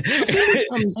lot.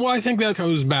 Well, I think that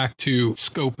goes back to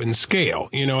scope and scale.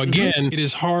 You know, again, it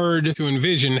is hard to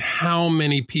envision how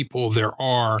many people there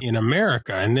are in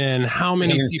America and then how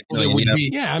many people there would be.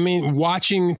 Yeah, I mean,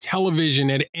 watching television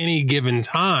at any given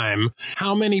time,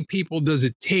 how many people does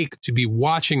it take to be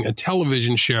watching a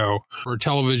television show or a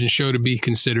television show to be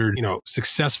considered, you know,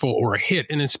 successful or a hit?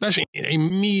 And especially in a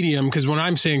medium, because when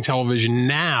I'm saying television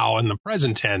now in the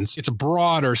present tense, it's a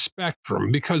broader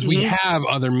spectrum because we have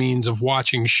other means of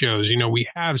watching shows. You know, we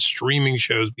have streaming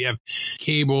shows, we have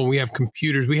cable, we have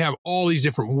computers, we have all these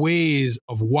different ways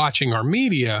of watching our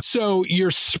media. So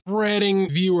you're spreading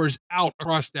viewers out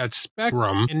across that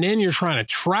spectrum and then you're trying to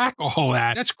track all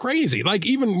that. That's crazy. Like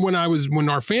even when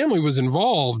our family was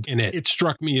involved in it, it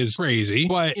struck me as crazy.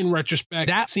 But in retrospect,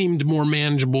 that seemed more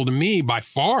manageable to me by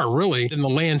far, really, than the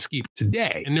landscape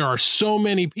today. And there are so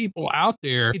many people out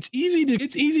there. It's easy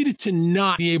to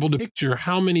not be able to picture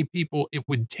how many people it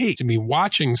would take to be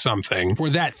watching something for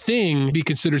that thing to be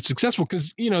considered successful.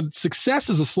 Because, you know, success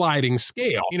is a sliding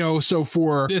scale, you know, so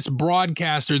for this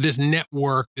broadcaster, this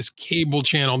network, this cable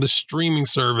channel, this streaming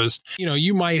service, you know,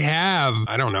 you might have,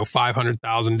 I don't know,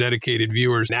 500,000 dedicated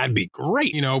viewers. That'd be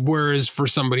great, you know, whereas for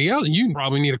somebody else, you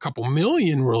probably need a couple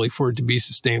million really for it to be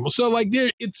sustainable. So like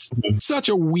it's such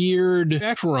a weird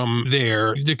spectrum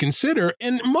there to consider.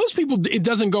 And most people, it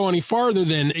doesn't go any farther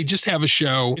than they just have a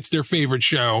show. It's their favorite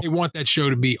show. They want that show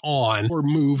to be on or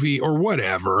movie or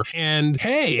whatever. And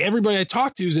hey, everybody I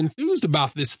talk to is enthused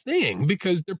about this thing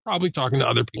because they're probably talking to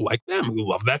other people like them who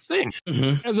love that thing.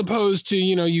 And as opposed to,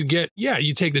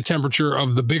 you take the temperature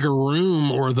of the bigger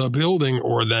room or the building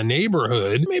or the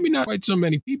neighborhood, maybe not quite so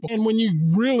many people. And when you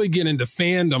really get into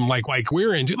fandom, like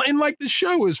we're into, and like the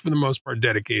show is for the most part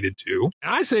dedicated to,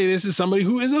 and I say this as somebody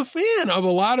who is a fan of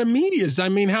a lot of medias. I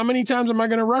mean, how many times am I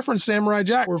going to reference Samurai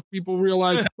Jack where people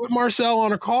realize, put Marcel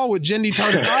on a call with Jendi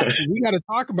Tartakovsky. We got to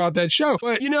talk about that show.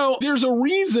 But, there's a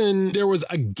reason there was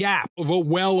a gap of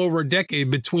well over a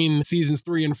decade between seasons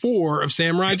 3 and 4 of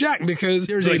Samurai Jack, because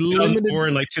there's like a limited...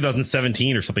 in like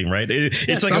 2017 or something, right?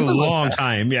 It's like a long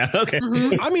time. Yeah. Okay.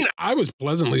 I mean, I was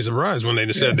pleasantly surprised when they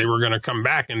just said they were going to come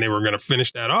back and they were going to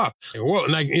finish that off. Well,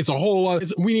 like,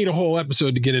 we need a whole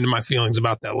episode to get into my feelings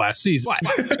about that last season.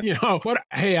 But,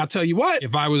 hey, I'll tell you what,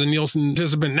 if I was a Nielsen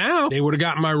participant now, they would have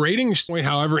gotten my ratings point,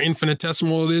 however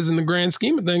infinitesimal it is in the grand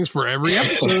scheme of things, for every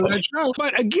episode of that show.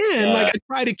 But again, I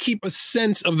try to keep a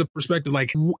sense of the perspective.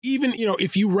 Like, even,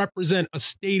 if you represent a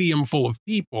stadium full of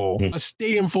people, a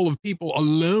stadium full of people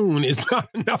alone is not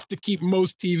enough to keep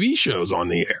most TV shows on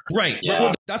the air. Right. Yeah.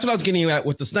 Well, that's what I was getting at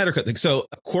with the Snyder Cut thing. So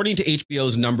according to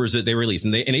HBO's numbers that they released,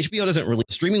 and HBO doesn't really,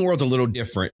 the streaming world's a little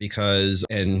different because,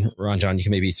 and Ron John, you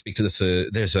can maybe speak to this,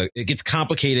 it gets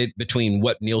complicated between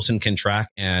what Nielsen can track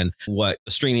and what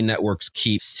the streaming networks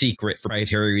keep secret for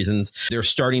proprietary reasons. They're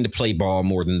starting to play ball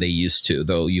more than they used to,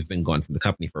 though you've been gone from the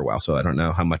company for a while. So I don't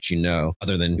know how much you know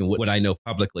other than what I know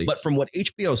publicly. But from what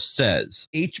HBO says,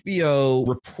 HBO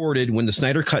reported when the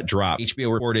Snyder Cut dropped,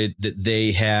 HBO reported that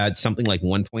they had something like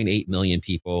 1.8 million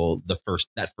people that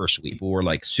first week. People were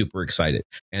like super excited.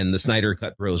 And the Snyder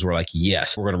Cut bros were like,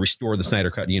 yes, we're going to restore the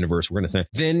Snyder Cut universe. We're going to say,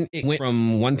 then it went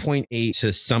from 1.8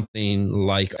 to something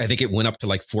like, I think it went up to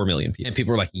like 4 million people. And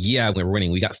people were like, yeah, we're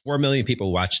winning. We got 4 million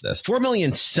people watch this. 4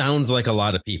 million sounds like a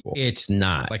lot of people. It's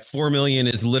not. Like 4 million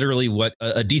is literally what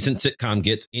a decent sitcom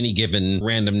gets any given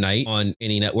random night on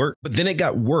any network. But then it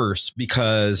got worse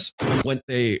because what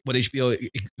HBO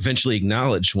eventually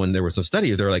acknowledged when there was a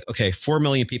study, they're like, okay, 4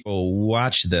 million people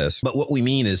watch this. But what we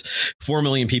mean is 4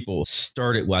 million people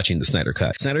started watching the Snyder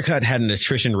Cut. Snyder Cut had an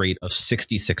attrition rate of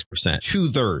 66%.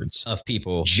 2/3 of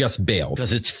people just bailed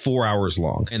because it's 4 hours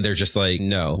long. And they're just like,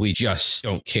 no, we just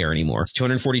don't care anymore. It's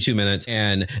 242 minutes.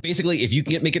 And basically, if you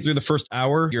can make it through the first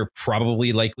hour, you're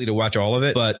probably likely to watch all of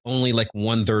it. But only like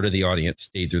 1/3 of the audience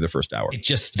stayed through the first hour.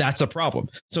 That's a problem.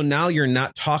 So now you're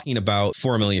not talking about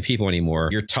 4 million people anymore.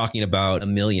 You're talking about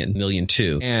 1 million, 1.2 million.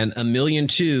 And 1.2 million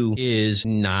is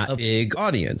not a big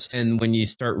audience. And when you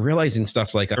start realizing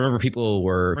stuff like, I remember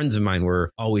friends of mine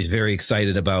were always very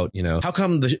excited about, how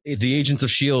come the Agents of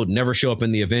S.H.I.E.L.D. never show up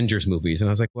in the Avengers movies? And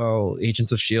I was like, well,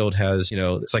 Agents of S.H.I.E.L.D. has,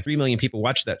 it's like 3 million people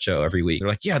watch that show every week. They're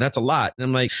like, yeah, that's a lot. And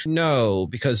I'm like, no,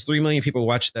 because 3 million people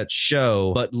watch that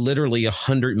show, but literally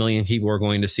 100 million people are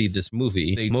going to see this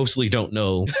movie. They mostly don't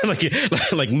know, like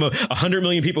 100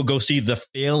 million people go see the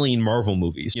failing Marvel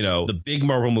movies. The big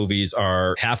Marvel movies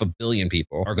are 500 million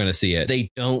people are going to see it. They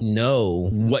don't know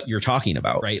what you're talking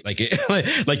about, right? Like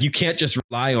you can't just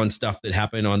rely on stuff that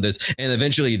happened on this. And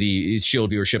eventually the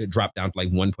S.H.I.E.L.D. viewership dropped down to like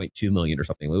 1.2 million or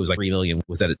something. It was like 3 million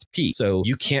was at its peak. So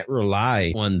you can't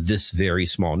rely on this very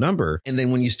small number. And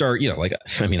then when you start,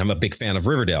 I'm a big fan of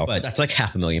Riverdale, but that's like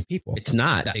 500,000 people. It's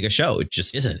not that big a show. It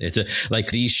just isn't.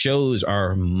 These shows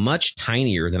are much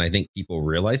tinier than I think people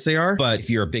realize they are. But if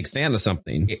you're a big fan of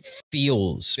something, it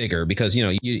feels bigger because,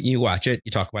 you watch it,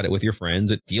 you talk about it with your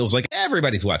friends. It feels like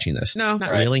everybody's watching this. No,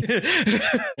 not really.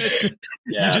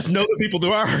 You just know the people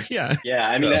there are. Yeah. Yeah.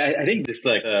 I mean, I think this,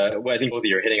 what I think both of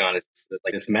you are hitting on is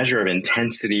this measure of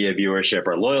intensity of viewership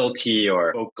or loyalty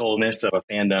or vocalness of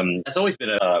a fandom. That's always been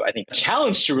I think a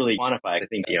challenge to really quantify. I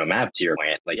think, Mav, to your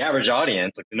point, like the average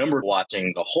audience, like the number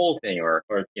watching the whole thing or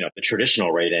the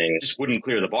traditional rating just wouldn't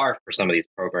clear the bar for some of these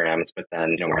programs. But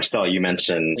then, Marcel, you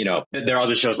mentioned, there are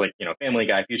other shows like, Family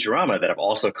Guy, Futurama that have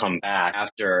also come back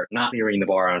after not clearing the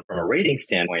bar from a rating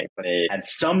standpoint, but they had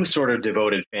some sort of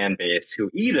devoted fan base who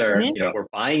either, were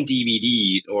buying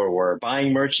DVDs or were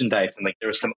buying merchandise. And like there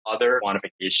was some other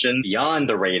quantification beyond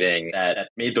the rating that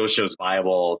made those shows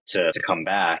viable to come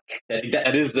back.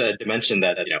 That is the dimension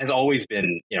that has always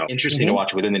been, interesting to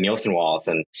watch within the Nielsen walls,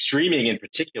 and streaming in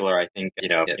particular. I think,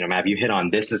 Mav, you hit on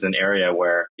this as an area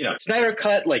where, Snyder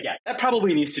Cut, that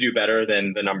probably needs to do better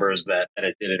than the numbers that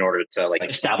it did in order to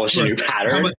establish a new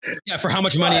pattern. For how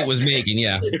much money it was making.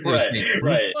 Yeah.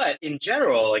 Right. But in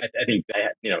general, I think,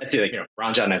 let's say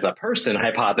Ron John as a person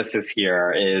hypothesis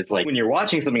here is when you're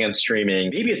watching something on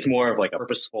streaming, maybe it's more of a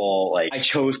purposeful, I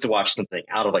chose to watch something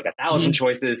out of 1,000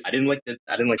 choices. I didn't like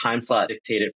time slot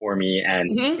dictate it for me.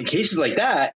 And in cases like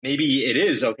that, maybe it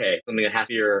is okay. Something that has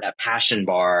that passion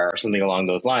bar or something along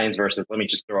those lines versus let me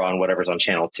just throw on whatever's on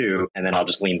channel 2 and then I'll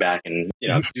just lean back and,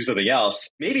 do something else.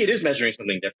 Maybe it is measuring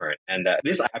something different. And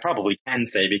this I probably can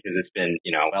say because it's been,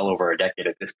 well over a decade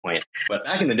at this point. But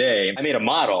back in the day, I made a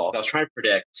model. I was trying to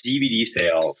predict DVD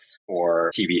sales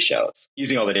for TV shows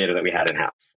using all the data that we had in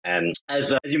house. And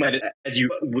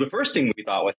the first thing we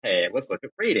thought was, hey, let's look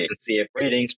at ratings and see if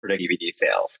ratings predict DVD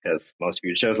sales, because most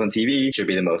viewed shows on TV should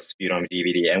be the most viewed on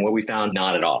DVD. And what we found,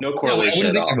 not at all. No correlation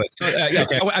at all.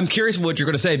 Okay. I'm curious what you're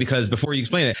going to say, because before you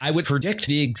explain it, I would predict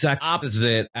the exact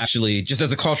opposite. Actually, just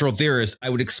as a cultural theorist, I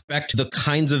would expect the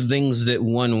kinds of things that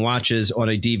one watches on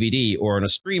a DVD or on a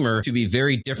streamer to be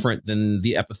very different than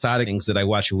the episodic things that I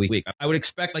watch week to week. I would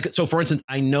expect, so for instance,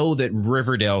 I know that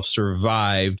Riverdale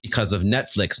survived because of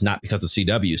Netflix, not because of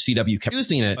CW. CW kept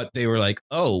using it, but they were like,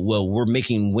 oh, well, we're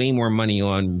making way more money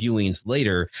on viewings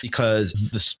later because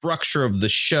the structure of the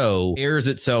show airs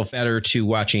itself better to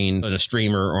watching on a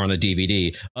streamer or on a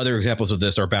DVD. Other examples of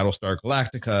this are Battlestar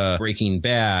Galactica, Breaking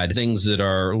Bad, things that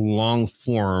are long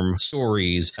form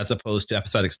stories as opposed to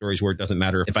episodic stories where it doesn't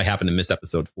matter if I happen to miss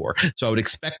episode 4. So I would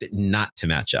expect it not to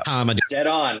match up. Dead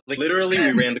on. Literally,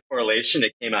 we ran the correlation.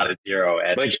 It came out at 0.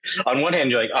 And on one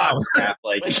hand, you're like, oh, crap.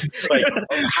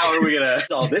 How are we going to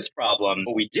solve this problem?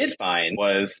 What we did find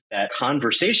was that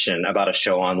conversation about a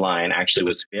show online actually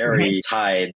was very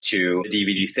tied to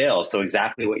DVD sales. So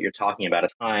exactly what you're talking about.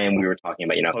 At the time, we were talking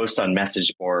about, posts on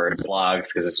message boards, blogs,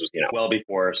 because this was, well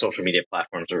before social media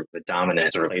platforms were the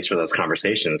dominant sort of place for those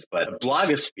conversations. But the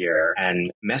blogosphere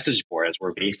and message boards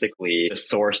were basically the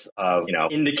source of,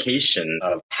 indication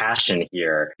of passion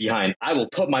here behind, I will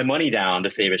put my money down to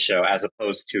save a show, as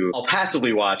opposed to I'll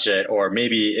passively watch it, or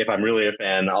maybe if I'm really a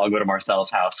fan, I'll go to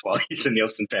Marcel's house while he's a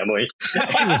Nielsen family.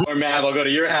 Or Mav, I'll go to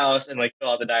your house and fill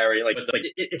out the diary.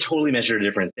 It totally measured a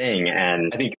different thing.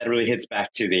 And I think that really hits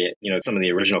back to the, some of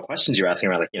the original questions you're asking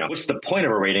around, what's the point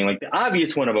of a rating? The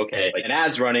obvious one of, okay, an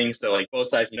ad's running, so both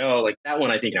sides, that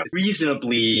one I think, is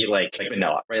reasonably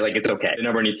vanilla, right? It's okay. The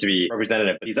number needs to be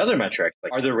representative. But these other metrics,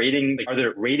 are there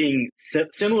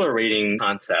similar rating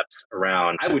concepts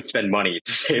around, I would spend money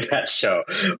to save that show,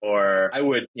 or I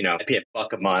would, I pay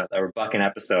 $1 a month or $1 an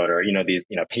episode, or, these,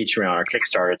 Patreon or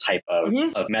Kickstarter type of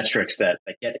metrics that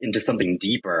get into something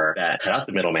deeper, that cut out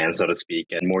the middleman, so to speak,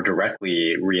 and more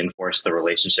directly reinforce the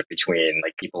relationship between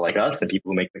people like us and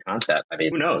people who make the content. I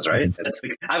mean, who knows, right?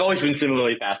 I've always been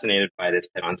similarly fascinated by this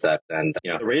concept, and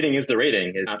the rating is the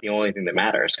rating. It's not the only thing that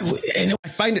matters. And I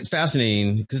find it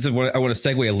fascinating because I want to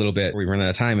segue a little bit. We run out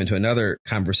of time into another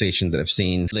conversation that I've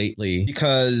seen lately,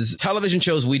 because television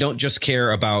shows, we don't just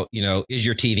care about, is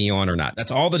your TV on or not?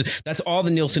 That's all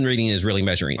the Nielsen rating is really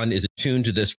measuring. Is it tuned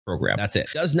to this program? That's it.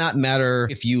 Does not matter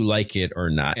if you like it or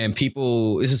not. And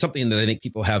this is something that I think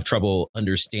people have trouble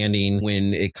understanding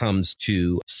when it comes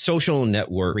to social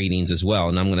network ratings as well.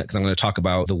 And I'm going to talk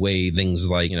about the way things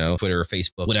like, Twitter,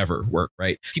 Facebook, whatever work,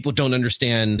 right? People don't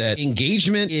understand that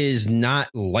engagement is not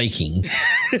liking,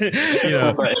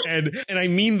 and I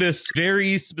mean this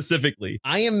very specifically.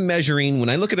 I am measuring, when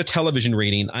I look at a television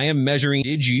rating, I am measuring,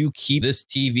 did you keep this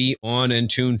TV on and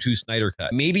tuned to Snyder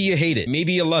Cut? Maybe you hate it.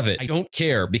 Maybe you love it. I don't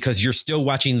care, because you're still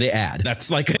watching the ad.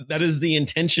 That is the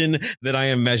intention that I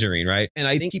am measuring, right? And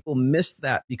I think people miss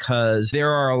that because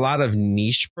there are a lot of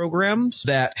niche programs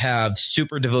that have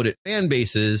super devoted fan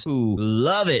bases who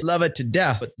love it to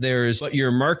death. But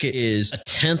your market is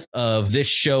 1/10 of this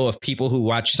show of people who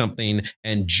watch something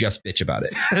and just bitch about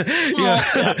it.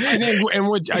 And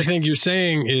what I think you're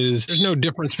saying is there's no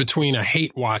difference between a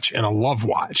hate watch and a love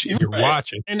watch if you're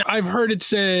watching. And I've heard it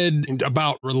said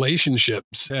about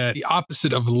relationships that the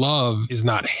opposite of love is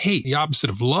not hate. The opposite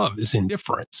of love is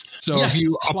indifference. So if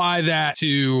you apply that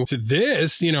to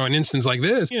this, an instance like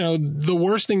this, the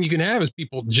worst thing you can have is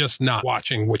people just not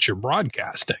watching what you're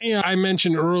broadcasting. I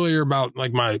mentioned earlier about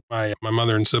my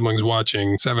mother and siblings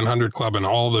watching 700 Club and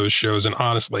all those shows. And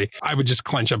honestly, I would just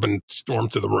clench up and storm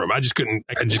through the room. I just couldn't.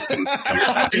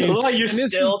 Why are you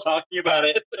still talking about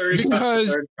it?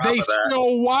 Because they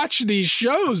still watch these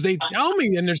shows. They tell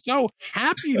me, and they're so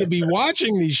happy to be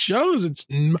watching these shows.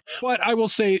 But I will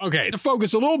say, okay, to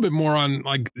focus a little bit more on,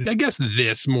 I guess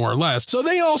this more or less. So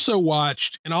they also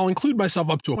watched, and I'll include myself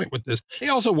up to a point with this, they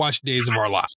also watched Days of Our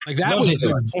Lives. That was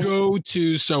the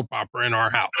go-to soap opera in our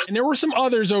house. And there were some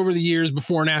others over the years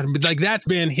before and after, but that's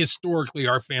been historically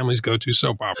our family's go-to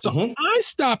soap opera. So I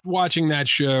stopped watching that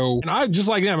show, and I just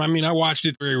like them. I mean, I watched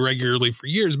it very regularly for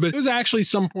years, but it was actually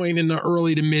some point in the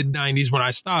early to mid 90s when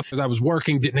I stopped because I was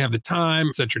working, didn't have the time,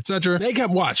 et cetera, et cetera. They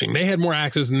kept watching. They had more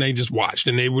access and they just watched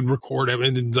and they would record it.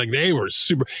 And it's like they were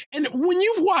super. And when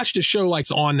you've watched a show like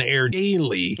on the air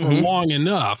daily for long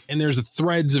enough and there's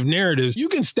threads of narratives, you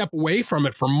can step away from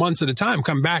it for months at a time,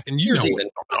 come back and you know.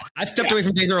 I've stepped away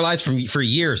from Days of Our Lives for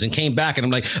years and came back and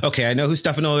I'm like, okay, I know who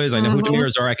Stefano is. I know who Demir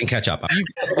is, or I can catch up.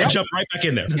 I jump right back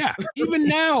in there. Yeah. Even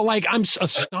now, like I'm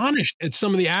astonished at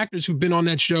some of the actors who've been on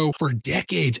that show for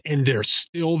decades and they're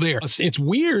still there. It's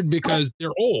weird because they're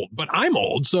old, but I'm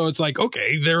old. So it's like,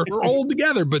 okay, we're old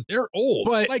together, but they're old.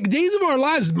 But like Days of Our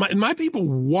Lives, my people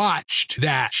watched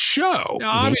that show.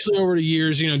 Now, obviously over the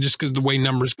years, you know, just because the way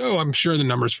numbers go, I'm sure the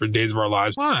numbers for Days of Our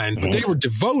Lives fine, but they were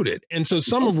devoted. And so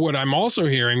some of what I'm also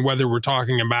hearing, whether we're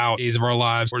talking about Days of Our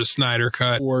Lives or the Snyder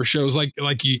Cut or shows like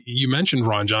you mentioned,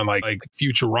 Ron John, like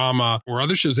Futurama or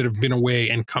other shows that have been away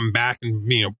and come back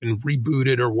and, you know, been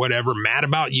rebooted or whatever, Mad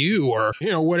About You or, you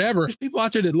know, whatever. There's people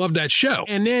out there that love that show.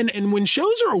 And when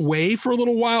shows are away for a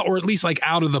little while, or at least like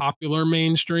out of the popular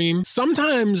mainstream,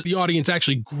 sometimes the audience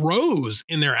actually grows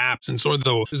in their absence or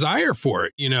the desire for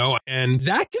it, you know, and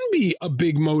that can be a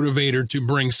big motivator to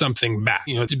bring something back.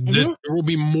 You know, there will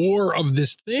be more of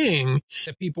this thing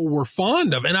that people were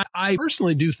fond of. And I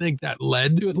personally do think that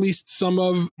led to at least some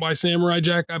of why Samurai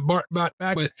Jack got brought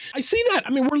back. But I see that. I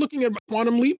mean, we're looking at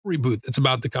Quantum Leap reboot that's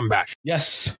about to come back.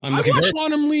 Yes. I watched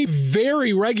Quantum Leap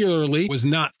very regularly, was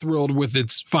not thrilled with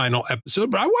its final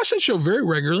episode, but I watched that show very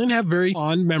regularly and have very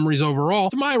fond memories overall.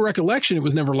 To my recollection, it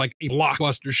was never like a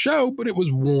blockbuster show, but it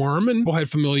was warm and people had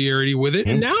familiarity with it.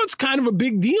 And now it's kind of a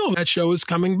big deal that show is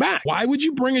coming back. Why would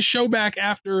you bring a show back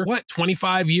after,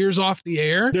 25 years off the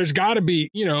air? There's got to be,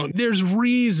 you know, there's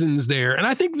reasons there. And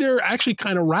I think they're actually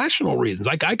kind of rational reasons.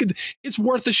 Like it's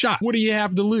worth a shot. What do you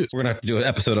have to lose? We're going to have to do an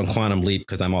episode on Quantum Leap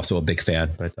because I'm also a big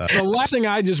fan. But the last thing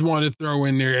I just want to throw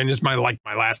in there, and it's my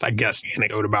last, I guess,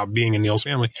 anecdote about being in Neil's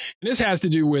family. And this has to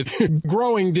do with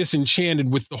growing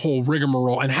disenchanted with the whole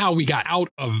rigmarole and how we got out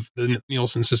of the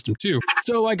Nielsen system too.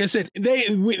 So like I said,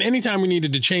 anytime we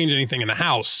needed to change anything in the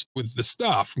house with the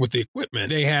stuff, with the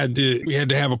equipment, we had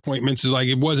to have appointments. Like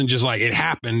it wasn't just like it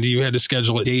happened. You had to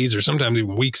schedule it days or sometimes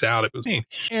even weeks out. It was pain.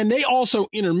 And they also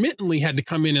intermittently had to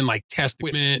come in and like test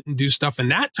equipment and do stuff.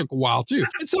 And that took a while too.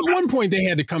 And so at one point they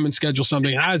had to come and schedule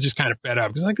something. And I was just kind of fed up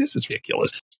because like, this is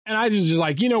ridiculous. And I just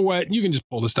like, you know what? You can just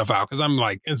pull this stuff out because I'm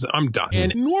like, I'm done.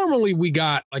 And normally we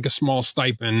got like a small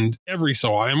stipend every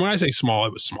so often. And when I say small,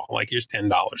 it was small. Like here's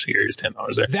 $10 here, here's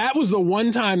 $10 there. That was the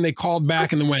one time they called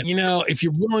back and they went, you know, if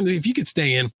you're willing to, if you could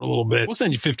stay in for a little bit, we'll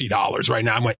send you $50 right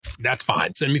now. I went, that's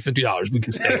fine. Send me $50. We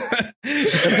can stay.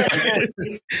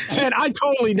 And I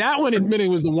totally, that one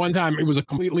admitting was the one time it was a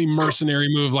completely mercenary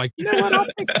move. Like, you know what? I'll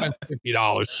take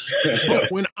 $50.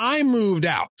 But when I moved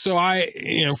out, so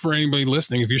you know, for anybody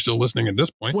listening, if you're still listening at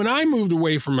this point, when I moved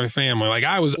away from my family, like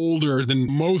I was older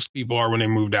than most people are when they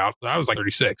moved out. I was like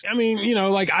 36. I mean, you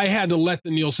know, like I had to let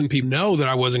the Nielsen people know that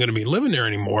I wasn't going to be living there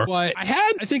anymore. But I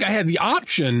think I had the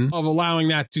option of allowing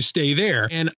that to stay there.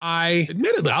 And I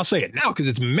admittedly, I'll say it now because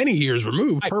it's many years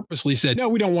removed. I purposely said, no,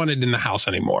 we don't want it in the house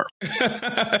anymore.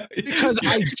 Because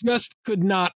I just could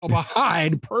not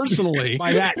abide personally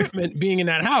by that equipment being in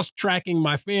that house, tracking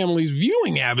my family's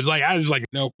viewing habits. Like I was like,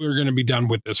 nope, we're going to be done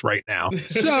with this right now.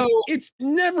 So it's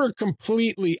never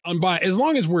completely unbiased. As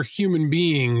long as we're human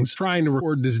beings trying to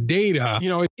record this data, you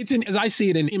know, it's as I see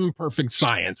it, an imperfect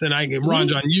science. And Ron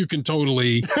John, you can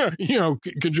totally, you know,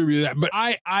 contribute to that. But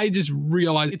I just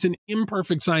realized it's an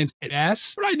imperfect science at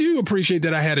best. But I do appreciate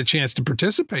that I had a chance to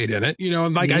participate in it. You know,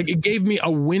 like it gave me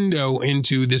a window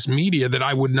into this media that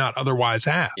I would not otherwise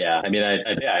have. Yeah, I mean,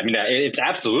 it's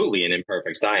absolutely an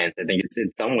imperfect science. I think it's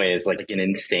in some ways like an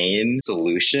insane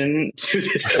solution to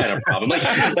this kind of problem.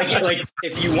 Like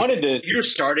if you wanted to, if you're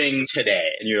starting today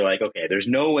and you're like, okay, there's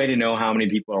no way to know how many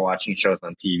people are watching shows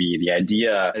on TV. The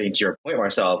idea, I think to your point,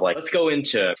 Marcel, of like, let's go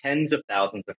into tens of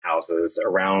thousands of houses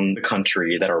around the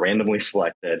country that are randomly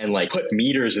selected and like put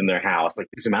meters in their house, like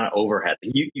this amount of overhead.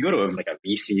 You go to like a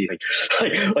VC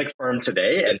like firm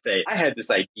today and say, I had this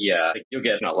idea, like you'll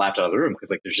get laughed out of the room because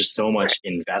like there's just so much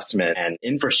investment and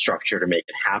infrastructure to make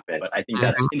it happen. But I think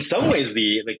that's in some ways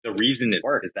the reason it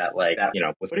worked is that like that, you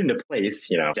know, was put into place,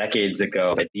 you know, decades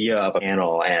ago, the idea of a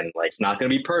panel and like it's not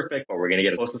going to be perfect, but we're going to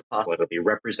get as close as possible. It'll be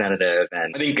representative.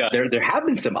 And I think there have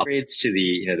been some upgrades to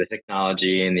the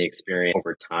technology and the experience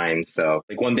over time. So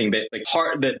like one thing that like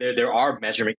there are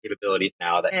measurement capabilities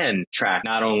now that can track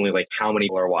not only like how many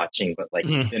people are watching, but like,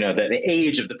 you know, the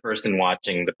age of the person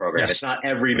watching the program. Yes. It's not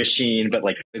every machine, but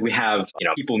like we have, you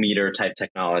know, people meter type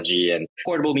technology and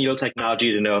portable meter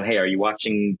technology to know, hey, are you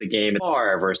watching the game at the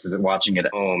bar versus watching it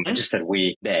at home? I just said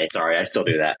they. Sorry, I still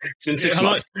do that. It's been 6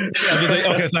 months.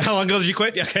 Okay, so how long ago did you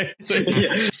quit? Yeah, okay.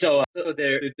 So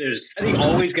there's, I think,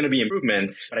 always going to be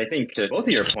improvements. But I think to both of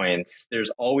your points,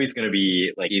 there's always going to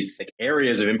be like these like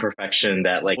areas of imperfection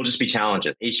that like will just be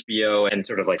challenges. HBO and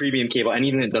sort of like premium cable, and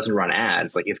even if it doesn't run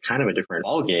ads, like it's kind of a different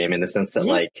ball game in the sense that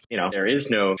like, you know, there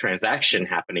is no transaction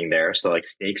happening there. So like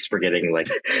stakes for getting like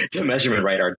the measurement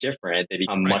right are different. They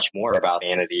become much more about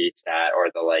vanity stat or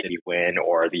the like did you win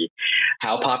or the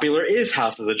how popular is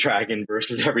House of the Dragon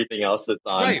versus everything else that's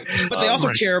on. Right. But they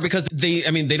also care because they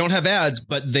don't have ads,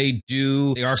 but they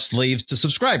are slaves to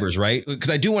subscribers, right? Because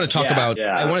I do want to talk about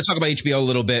HBO a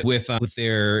little bit with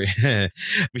their,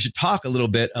 we should talk a little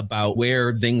bit about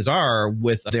where things are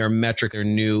with their metric. Their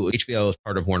new HBO is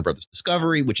part of Warner Brothers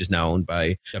Discovery, which is now owned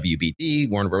by WBD,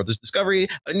 Warner Brothers Discovery,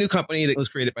 a new company that was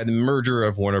created by the merger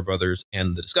of Warner Brothers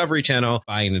and the Discovery Channel,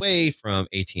 buying away from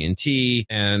AT&T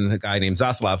and a guy named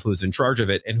Zaslav who's in charge of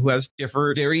it and who has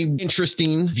different, very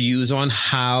interesting views on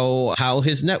how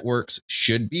his networks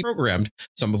should be programmed,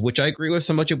 some of which I agree with,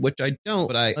 some of which I don't,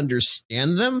 but I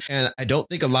understand them. And I don't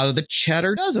think a lot of the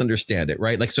chatter does understand it,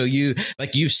 right? Like, so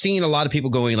you've seen a lot of people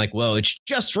going like, well, it's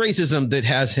just racism that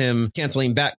has him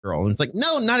canceling Batgirl. And it's like,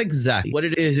 no, not exactly. What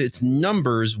it is, it's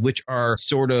numbers, which are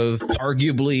sort of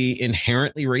arguably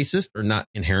inherently racist, or not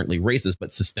inherently racist, but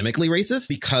systemically racist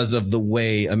because of the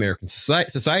way American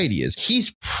society is.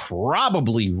 He's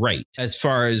probably right as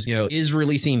far as, you know, is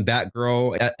releasing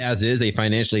Batgirl as is a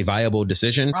financially viable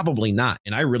decision? Probably not.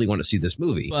 And I really want to see this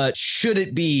movie, but should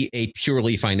it be a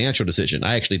purely financial decision?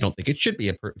 I actually don't think it should be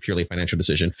a purely financial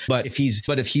decision, but if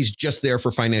he's just there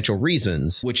for financial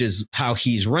reasons, which is how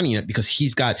he's running it, because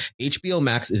he's got HBO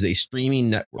Max is a streaming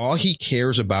network. All he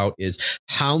cares about is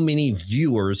how many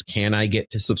viewers can I get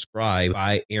to subscribe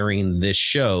by airing this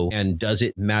show? And does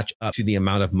it match up to the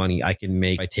amount of money I can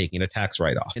make by taking a tax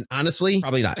write-off? And honestly,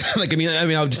 probably not. Like, I mean,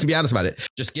 I'll just be honest about it.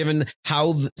 Just given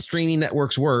how the streaming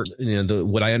networks work, you know,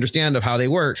 what I understand of how they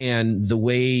work and the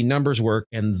way numbers work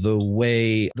and the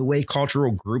way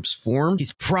cultural groups form,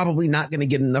 he's probably not going to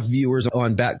get enough viewers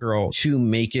on Batgirl to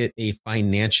make it a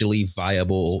financially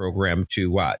viable program to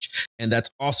watch. And that's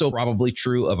also probably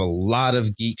true of a lot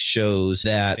of geek shows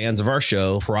that fans of our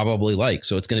show probably like.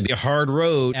 So it's going to be a hard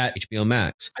road at HBO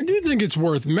Max. I do think it's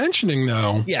worth mentioning,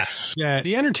 though, that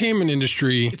the entertainment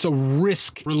industry, it's a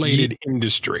risk-related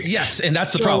industry. Yes, and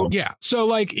that's the problem. Yeah. So,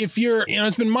 like, if you're, you know,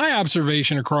 it's been my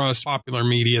observation across popular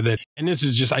media that, and this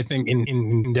is just, I think, in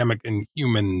endemic in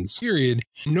humans, period,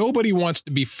 nobody wants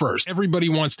to be first. Everybody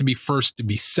wants to be first to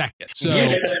be second. So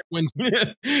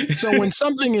when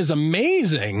something is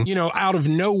amazing, you know, out of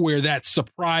nowhere, that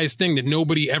surprise thing that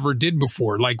nobody ever did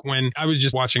before. Like when I was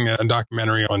just watching a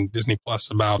documentary on Disney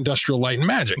Plus about Industrial Light and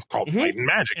Magic called Light and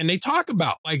Magic. And they talk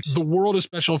about like the world of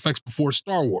special effects before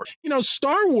Star Wars. You know,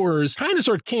 Star Wars kind of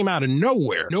sort of came out of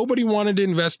nowhere. Nobody wanted to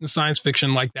invest in science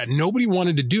fiction like that. Nobody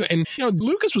wanted to do it. And, you know,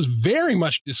 Lucas was very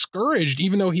much discouraged,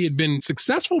 even though he had been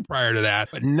successful prior to that,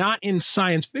 but not in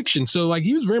science fiction. So like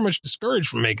he was very much discouraged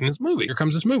from making this movie. Here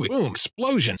comes this movie. Boom,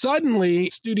 explosion. Suddenly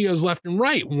studios left and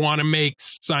right want to make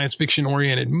science fiction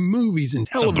oriented movies and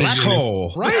television. It's a black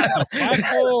hole. Right. Black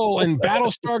hole and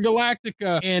Battlestar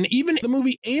Galactica and even the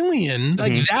movie Alien,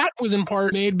 like that was in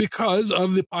part made because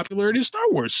of the popularity of Star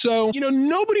Wars. So, you know,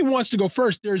 nobody wants to go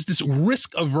first. There's this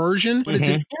risk aversion, but it's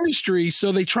an industry.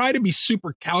 So they try to be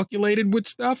super calculated with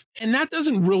stuff. And that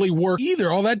doesn't really work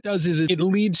either. All that does is it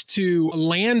leads to a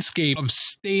landscape of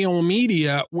stale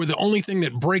media where the only thing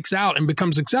that breaks out and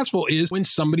becomes successful is when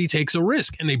somebody takes a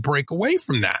risk and they break away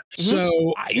from that.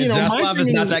 So, you know, Zaslav is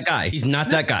not that guy. He's not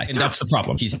that guy. And that's the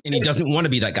problem. And he doesn't want to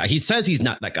be that guy. He says he's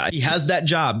not that guy. He has that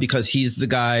job because he's the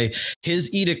guy.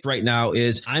 His edict right now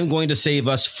is, I'm going to save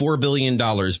us $4 billion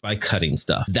by cutting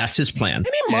stuff. That's his plan. And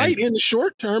he might in the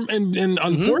short term. And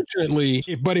unfortunately,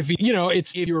 but if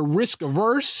you're risk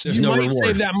averse, you might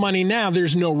save that money now.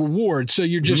 There's no reward. So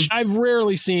you're just, I've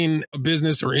rarely seen a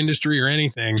business or industry or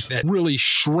anything that really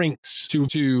shrinks to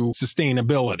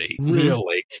sustainability.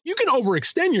 Really. You can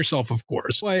overextend yourself, of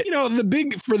course. But, you know,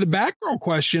 for the Batgirl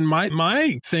question,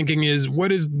 my thinking is,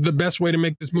 what is the best way to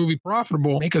make this movie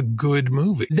profitable? Make a good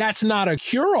movie. That's not a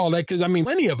cure-all, because I mean,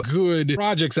 plenty of good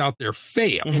projects out there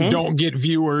fail and don't get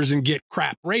viewers and get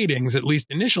crap ratings, at least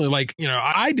initially. Like, you know,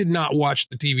 I did not watch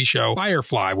the TV show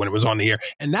Firefly when it was on the air.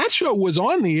 And that show was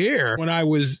on the air when I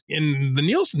was in the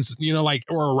Nielsen's,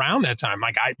 or around that time.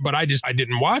 I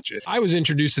didn't watch it. I was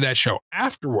introduced to that show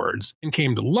afterwards and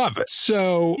came to love it.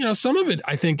 So, some of it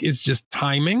I think is just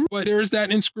timing, but there's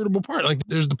that inscrutable part. Like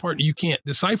there's the part you can't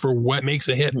decipher what makes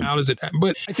a hit. How does it happen?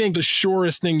 But I think the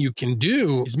surest thing you can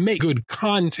do is make good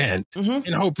content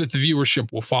and hope that the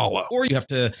viewership will follow. Or you have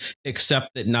to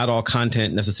accept that not all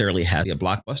content necessarily has a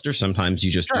blockbuster. Sometimes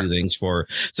you just do things for.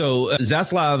 So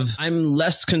Zaslav, I'm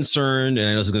less concerned, and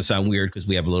I know this is going to sound weird because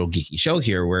we have a little geeky show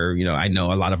here where, I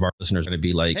know a lot of our listeners are going to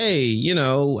be like, hey,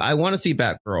 I want to see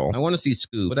Batgirl. I want to see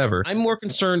Scoop, whatever. I'm more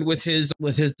concerned with his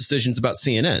decisions about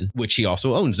CNN, which he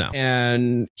also owns now.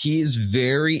 And he's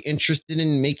very interested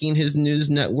in making his news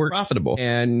network profitable.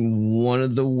 And one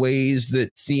of the ways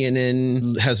that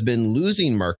CNN has been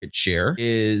losing market share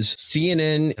is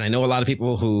CNN. And I know a lot of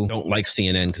people who don't like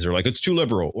CNN because they're like, it's too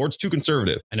liberal or it's too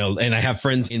conservative. I know. And I have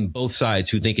friends in both sides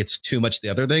who think it's too much the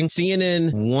other thing.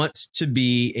 CNN wants to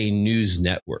be a news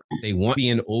network. They want to be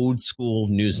an old school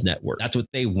news network. That's what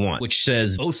they want, which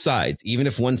says both sides, even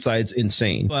if one side's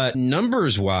insane. But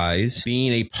numbers wise,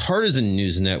 being a partisan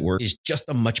news network is just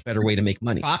a much better way to make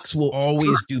money. Fox will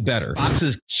always do better. Fox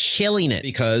is killing it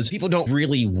because people don't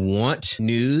really want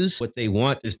news. What they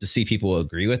want is to see people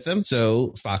agree with them.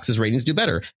 So Fox's ratings do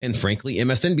better. And frankly,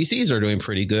 MSNBC's are doing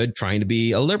pretty good trying to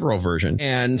be a liberal version.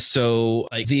 And so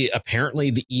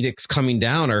apparently the edicts coming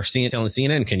down are telling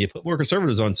CNN, can you put more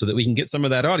conservatives on so that we can get some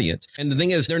of that audience? And the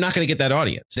thing is, they're not going to get that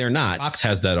audience. They're not. Fox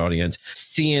has that audience.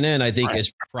 CNN, I think,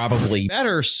 is probably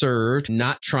better served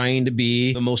not trying to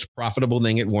be the most profitable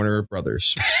thing at Warner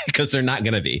Brothers because they're not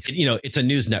going to be. It's a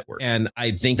news network. And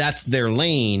I think that's their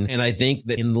lane. And I think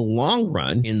that in the long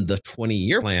run, in the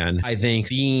 20-year plan, I think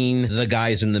being the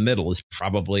guys in the middle is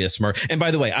probably a smart. And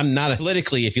by the way, I'm not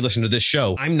politically, if you listen to this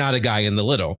show, I'm not a guy in the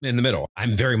middle.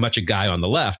 I'm very much a guy on the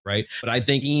left, right? But I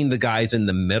think being the guys in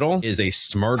the middle is a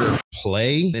smarter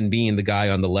play than being the guy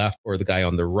on the left or the guy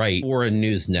on the right or a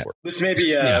news network. This may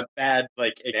be a bad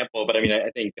example, but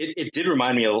I think it did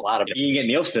remind me a lot of being at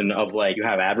Nielsen of you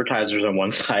have advertisers on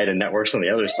one side and networks on the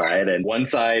other side, and one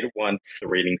side wants the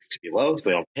ratings to be low so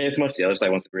they don't pay as much. The other side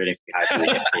wants the ratings to be high so they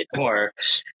get paid more.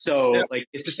 So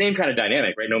it's the same kind of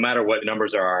dynamic, right? No matter what the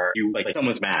numbers are,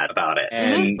 someone's mad about it.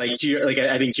 And I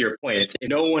think to your point, it's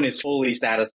no one is fully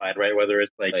satisfied, right? Whether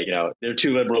it's they're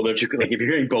too liberal, they're too if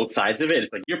you're hearing both sides of it, it's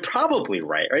you're probably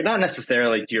right? Not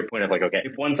necessarily to your point of okay,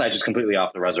 if one side's just completely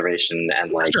off the reservation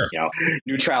and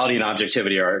neutrality and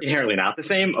objectivity are inherently not the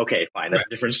same. Okay, fine, that's a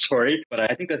different story. But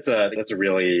I think that's a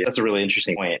really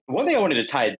interesting point. One thing I wanted to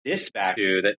tie this back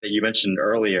to that you mentioned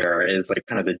earlier is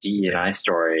kind of the DE&I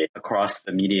story across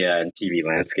the media and TV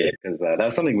landscape, because that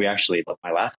was something we actually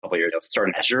my last couple of years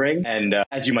started measuring. And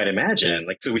as you might imagine,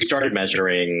 so we started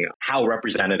measuring how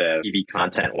representative TV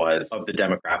content was of the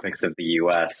demographics of the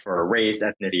U.S. for race,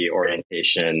 ethnicity,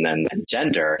 orientation, and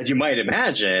gender. As you might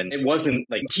imagine, it wasn't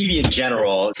TV in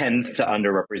general tends to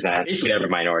underrepresent basically every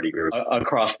minority group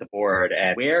across the board,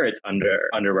 and where it's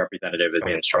underrepresented is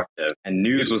instructive. And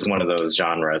news was one of those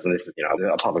genres, and this is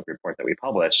a public report that we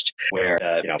published where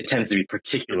it tends to be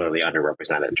particularly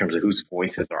underrepresented in terms of whose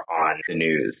voices are on the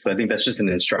news. So I think that's just an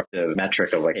instructive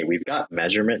metric of hey, we've got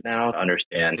measurement now to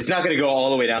understand. It's not going to go all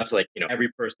the way down to every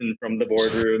person from the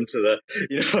boardroom to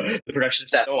the the production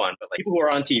staff, so on. But people who are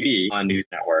on TV on news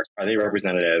networks, are they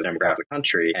representative demographic of the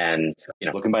country? And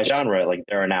looking by genre,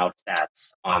 there are now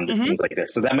stats on the things like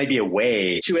this. So that might be a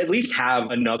way to at least have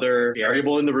another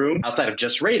variable in the room outside of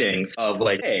just ratings of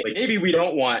hey, maybe we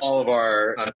don't want all of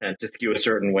our content to skew a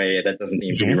certain way that doesn't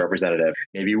seem to be representative.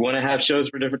 Maybe you want to have shows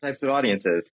for different types of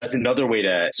audiences. That's another way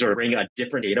to sort of bring a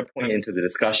different data point into the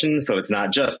discussion. So it's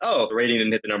not just, the rating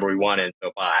didn't hit the number we wanted,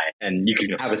 so buy. And you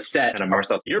can have a set, and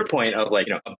Marcel, to your point of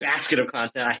a basket of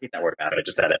content. I hate that word, but I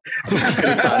just said it. A basket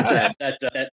of content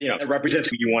that represents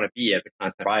who you want to be as a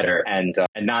content provider, and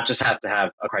not just have to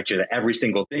have a criteria that every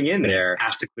single thing in there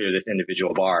has to clear this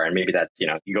individual bar. And maybe that's,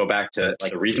 you go back to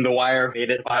the reason The Wire made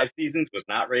it 5 seasons was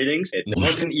not ratings. It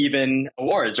wasn't even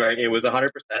awards, right? It was 100%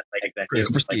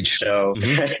 executive show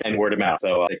and word of mouth.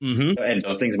 So, and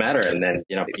those things matter. And then,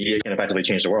 media can effectively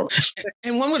change the world.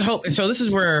 And one would hope. So this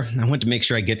is where I want to make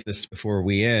sure I get this before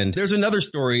we end. There's another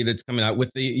story that's coming out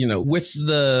with with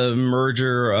the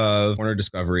merger of Warner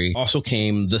Discovery also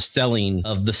came the selling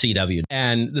of the CW.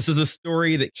 And this is a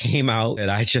story that came out that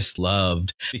I just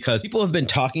loved because people have been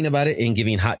talking about it and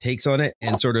giving hot takes on it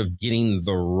and sort of getting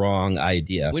the wrong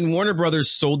idea. When Warner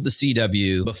Brothers sold the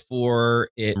CW before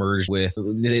it merged with,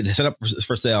 they set up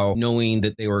for sale knowing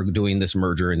that they were doing this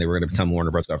merger and and they were going to become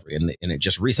Warner Bros. Discovery, and it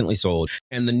just recently sold.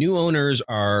 And the new owners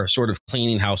are sort of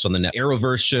cleaning house on the net.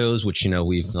 Arrowverse shows, which,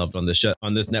 we've loved on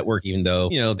this network, even though,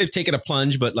 they've taken a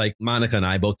plunge, but like Monica and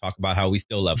I both talk about how we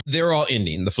still love. They're all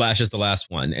ending. The Flash is the last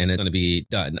one, and it's going to be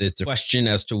done. It's a question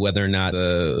as to whether or not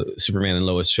the Superman and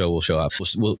Lois show will show up.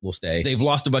 We'll stay. They've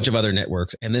lost a bunch of other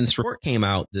networks. And then this report came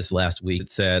out this last week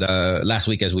that said, last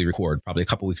week as we record, probably a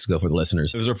couple weeks ago for the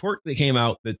listeners, there was a report that came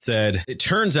out that said it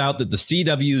turns out that the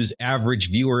CW's average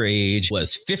viewer age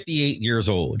was 58 years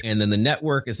old. And then the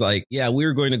network is like, yeah,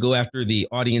 we're going to go after the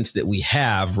audience that we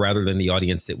have rather than the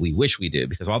audience that we wish we did,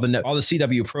 because all the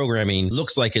CW programming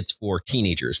looks like it's for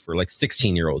teenagers, for like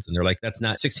 16-year-olds. And they're like, that's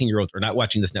not 16-year-olds are not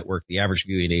watching this network. The average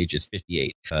viewing age is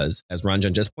 58, because as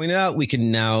Ranjan just pointed out, we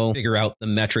can now figure out the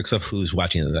metrics of who's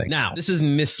watching the thing. Now, this is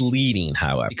misleading,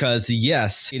 however, because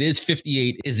yes, it is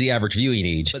 58 is the average viewing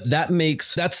age, but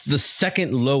that's the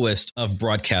second lowest of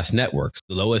broadcast networks.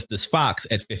 The lowest is Fox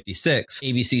at 56.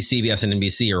 ABC, CBS, and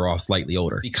NBC are all slightly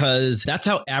older, because that's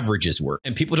how averages work.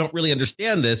 And people don't really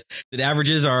understand this, that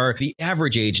averages are the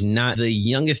average age, not the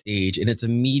youngest age. And it's a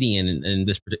median in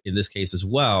this case as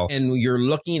well. And you're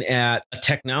looking at a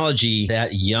technology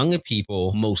that young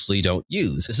people mostly don't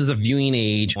use. This is a viewing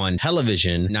age on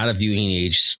television, not a viewing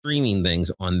age streaming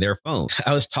things on their phone.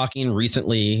 I was talking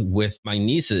recently with my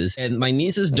nieces, and my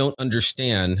nieces don't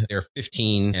understand. They're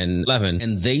 15 and 11,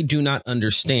 and they do not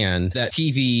understand that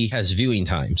TV has viewing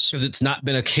times, because it's not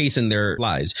been a case in their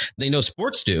lives. They know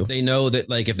sports do. They know that,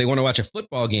 like, if they want to watch a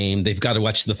football game, they've got to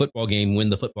watch the football game when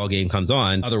the football game comes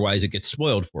on. Otherwise, it gets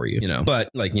spoiled for you, But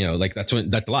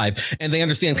that's live. And they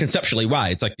understand conceptually why.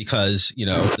 It's like, because,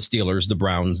 the Steelers, the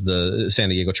Browns, the San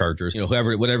Diego Chargers,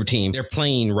 whatever team, they're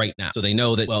playing right now. So they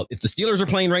know that, well, if the Steelers are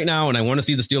playing right now and I want to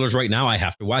see the Steelers right now, I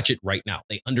have to watch it right now.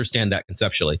 They understand that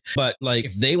conceptually. But like,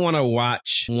 if they want to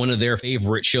watch one of their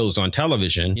favorite shows on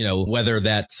television, whether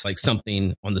that's like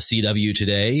something on the CW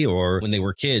today or when they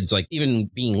were kids, like even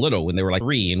being little, when they were like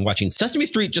 3 and watching Sesame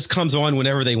Street just comes on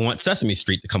whenever they want Sesame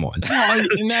Street to come on. Well,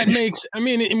 and that makes, when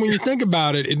you think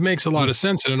about it, it makes a lot of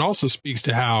sense. And it also speaks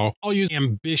to how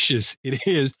ambitious it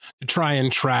is to try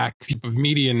and track of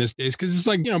media in this days. Cause it's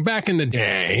like, back in the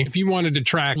day, if you wanted to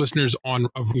track listeners on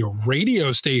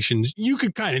radio stations, you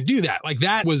could kind of do that. Like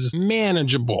that was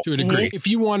manageable to a degree. If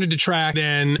you wanted to track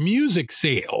then music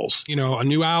sales,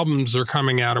 new albums are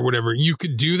coming out or whatever, you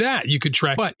could do that. You could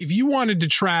track. But if you wanted to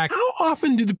track, how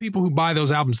often do the people who buy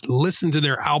those albums listen to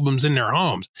their albums in their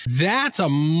homes? That's a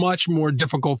much more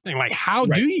difficult thing. Like, how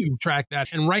do you track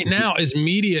that? And right now, as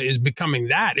media is becoming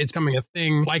that, it's becoming a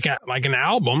thing like an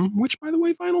album, which, by the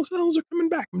way, vinyl sales are coming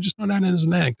back. I'm just throwing that in as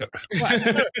an anecdote.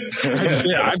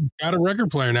 I've got a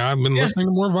record player now. I've been listening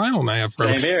to more vinyl than I have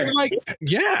forever. Same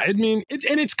here.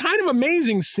 It's kind of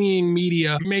amazing seeing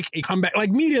media make a comeback,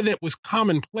 like media that was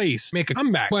commonplace make a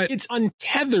comeback, but it's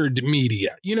untethered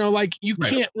media. You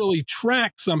can't really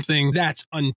track something that's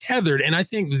untethered. And I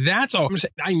think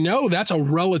I know that's a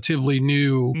relatively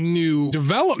new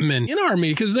development in our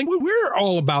media, because we're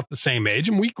all about the same age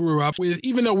and we grew up with,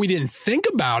 even though we didn't think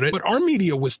about it, but our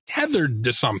media was tethered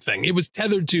to something. It was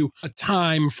tethered to a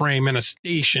time frame and a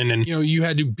station. And, you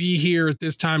had to be here at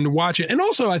this time to watch it. And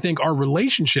also, I think our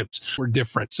relationships were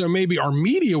different. So maybe our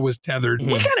media was tethered.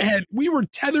 We were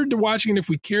tethered to watching it if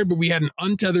we cared, but we had an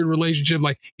untethered relationship.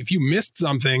 Like if you missed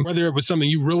something, whether it was something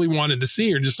you really wanted to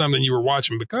see or just something you were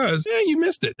watching because you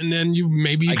missed it. And then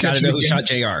I got to know who shot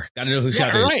JR. Got to know who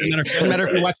shot JR. Right. No matter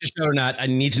if you watch the show or not, I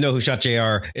need to know who shot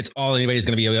JR. It's all anybody's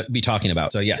going to be talking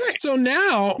about. So yes. Right. So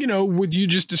now, would you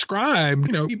just describe,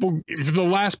 people for the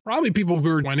last, probably people who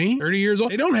are 20, 30 years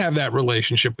old, they don't have that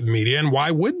relationship with media. And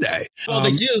why would they? Well,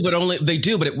 they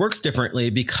do, but it works differently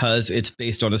because it's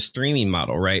based on a streaming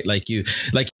model, right? Like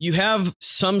you have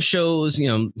some shows,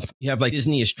 you have like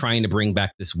Disney is trying to bring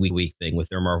back this week thing with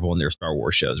their Marvel and their Star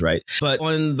Wars shows, right? But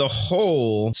on the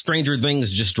whole, Stranger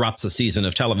Things just drops a season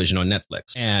of television on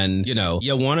Netflix. And,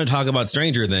 you want to talk about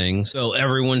Stranger Things, so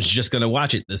everyone's just going to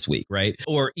watch it this week, right?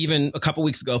 Or even a couple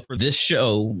weeks ago for this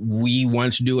show, we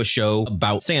wanted to do a show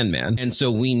about Sandman. And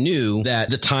so we knew that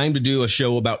the time to do a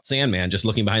show about Sandman, just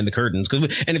looking behind the curtains,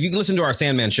 and if you listen to our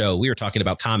Sandman show, we were talking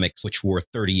about comics, which were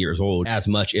 30 years old, as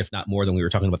much, if not more, than we were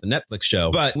talking about the Netflix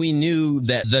show. But we knew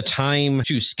that the time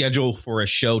to schedule for a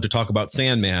show to talk about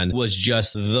Sandman was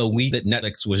just the week that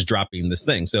Netflix was dropping this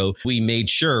thing. So we made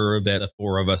sure that the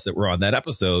 4 of us that were on that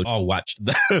episode all watched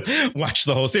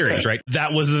the whole series, right?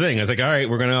 That was the thing. I was like, all right,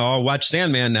 we're going to all watch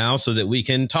Sandman now so that we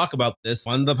can talk about this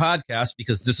on the podcast,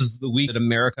 because this is the week that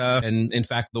America and in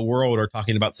fact the world are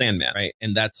talking about Sandman, right?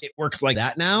 And it works like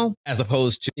that now, as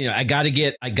opposed to, I got to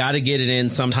get it in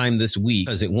sometime this week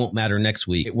because it won't matter next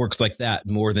week. It works like that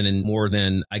more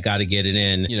than I got to get it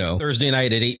in, Thursday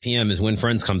night at 8 p.m. is when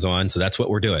Friends comes on. So that's what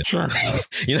we're doing. Sure.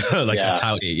 That's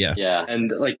how, yeah. Yeah.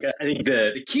 And like, I think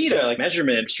the key to like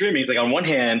measurement streaming is like on one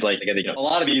hand, like, a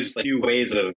lot of these like new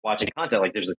ways of watching content,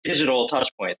 like there's a digital touch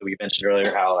point. So we mentioned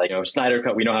earlier how like, Snyder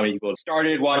Cut, we know how many people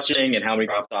started watching and how many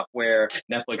dropped off where.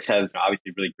 Netflix has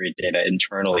obviously really great data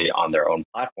internally on their own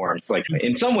platforms. Like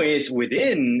in some ways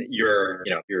within your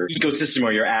ecosystem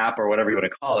or your app or whatever you want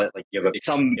to call it, like you have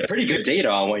some pretty good data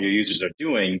on what your users are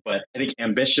doing. But I think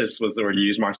ambitious was the word you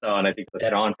used, Marcel, and I think was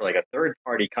head on for like a third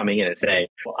party coming in and saying,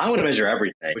 well, I want to measure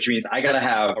everything, which means I got to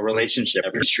have a relationship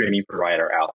with every streaming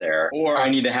provider out there, or I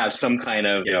need to have some kind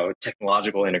of,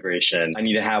 technological integration. I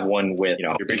need to have one with,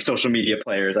 your big social media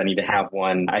players. I need to have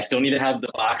one. I still need to have the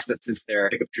box that sits there,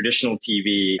 pick up traditional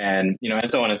TV and, and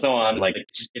so on and so on. Like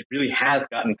it really has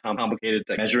gotten complicated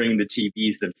to measuring the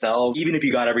TVs themselves. Even if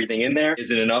you got everything in there,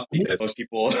 isn't enough because most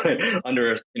people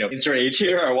under, insert age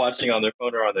here are watching on their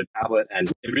phone or on their tablet. And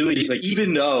it really, like,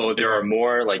 even though there are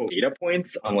more like data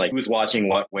points on like who's watching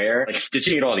what, where, like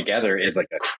stitching it all together is like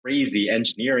a crazy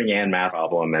engineering and math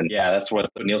problem. And yeah, that's what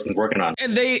Nielsen's working on.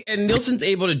 And Nielsen's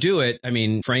able to do it. I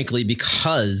mean, frankly,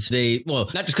 because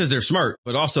not just because they're smart,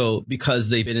 but also because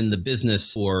they've been in the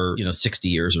business for, 60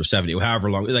 years or 70 or however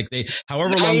long,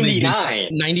 however long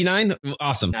 99.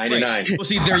 Awesome. 99. Right. Well,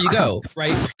 see, there you go.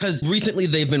 Right. Because recently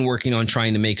they've been working on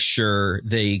trying to make sure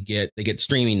they get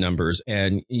streaming numbers.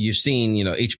 And you've seen,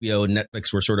 HBO and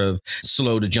Netflix were sort of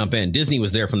slow to jump in. Disney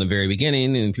was there from the very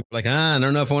beginning and people are like, I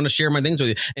don't know if I want to share my things with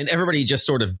you. And everybody just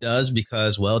sort of does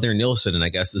because, well, they're Nielsen. And I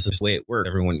guess this is the way it works.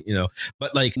 Everyone,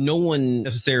 but like no one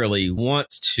necessarily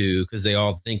wants to because they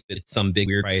all think that it's some big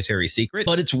weird proprietary secret,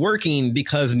 but it's working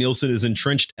because Nielsen is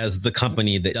entrenched as the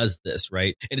company that does this,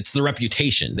 right? And it's the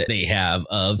reputation that they have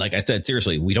of, like I said,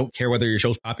 seriously, we don't care whether your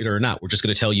show's popular or not. We're just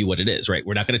going to tell you what it is, right?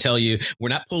 We're not going to tell you, we're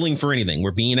not pulling for anything.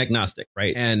 We're being agnostic,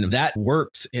 right? And that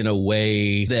works in a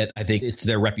way that I think it's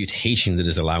their reputation that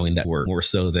is allowing that work more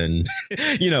so than,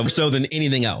 so than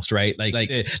anything else, right? Like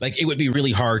it would be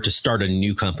really hard to start a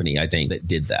new company, I think, that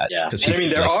did that. Yeah. And I mean,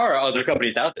 there are other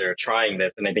companies out there trying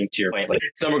this. And I think to your point, like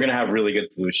some are going to have really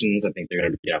good solutions. I think they're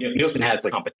going to be, Nielsen has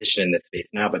like competition in this space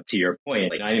now, but to your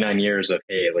point, like 99 years of,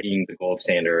 like being the gold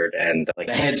standard and like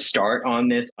the head start on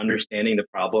this, understanding the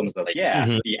problems of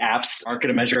the apps aren't going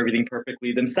to measure everything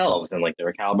perfectly themselves. And like there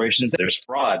are calibrations, there's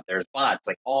fraud, there's bots,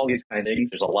 like all these kind of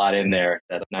things. There's a lot in there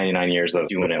that 99 years of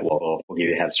doing it will give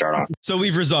you a head start on. So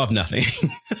we've resolved nothing.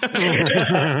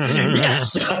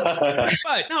 Yes.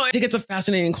 But no, I think it's a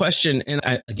fascinating question. And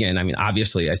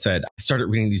obviously I said I started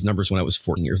reading these numbers when I was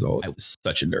 14 years old. I was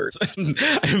such a nerd.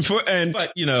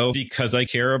 But because I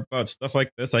care about stuff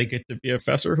like this, I get to be a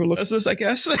professor who looks at this, I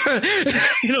guess.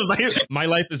 My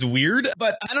life is weird,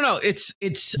 but I don't know.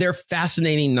 They're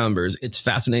fascinating numbers. It's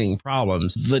fascinating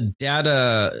problems. The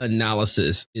data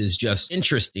analysis is just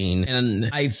interesting. And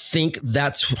I think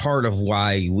that's part of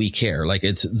why we care. Like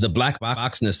it's the black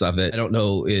boxness of it. I don't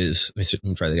know let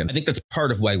me try that again. I think that's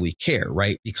part of why we care,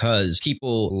 right? Because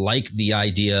people like the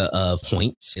idea of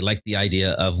points. They like the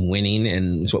idea of winning.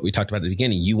 And it's what we talked about at the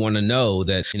beginning. You want to know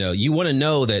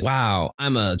that, wow,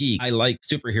 I'm a geek. I like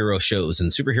superhero shows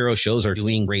and superhero shows are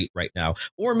doing great right now.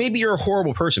 Or maybe you're a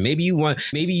horrible person. Maybe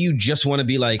you just want to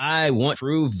be like, I want to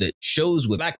prove that shows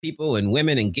with black people and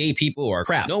women and gay people are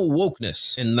crap. No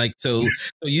wokeness. And like, so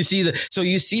you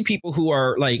see people who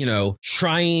are like,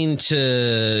 trying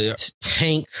to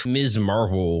tank Ms.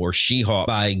 Marvel or She-Hulk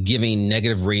by giving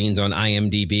negative ratings on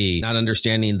IMDb, not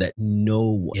understanding that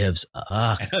no one gives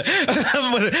a fuck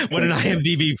what an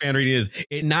IMDb fan rating is.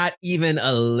 Not even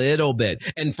a little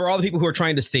bit. And for all the people who are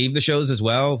trying to save the shows as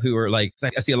well, who are like,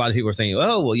 I see a lot of people are saying,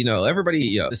 oh, well,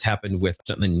 everybody, this happened with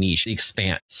something niche, The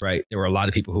Expanse, right? There were a lot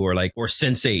of people who were like, or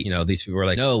Sense8, these people were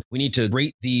like, no, we need to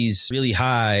rate these really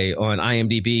high on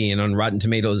IMDb and on Rotten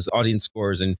Tomatoes audience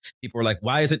scores. And people were like,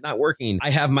 why is it not working?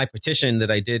 I have my petition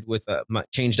that I did with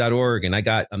change.org and I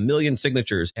got 1 million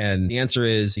signatures. And the answer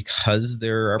is because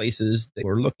there are places that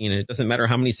we're looking and it doesn't matter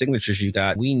how many signatures you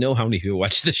got. We know how many people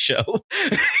watch the show.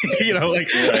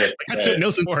 That's what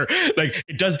Nielsen for. Like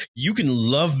it does. You can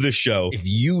love the show if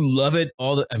you love it.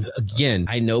 Again,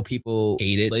 I know people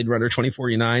hate it. Blade Runner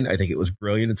 2049. I think it was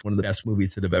brilliant. It's one of the best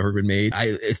movies that have ever been made.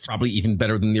 It's probably even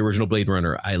better than the original Blade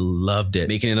Runner. I loved it.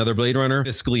 Making another Blade Runner,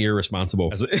 fiscally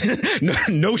irresponsible.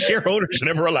 No shareholder should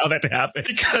ever allow that to happen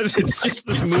because it's just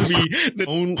this movie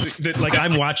that like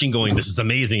I'm watching going, this is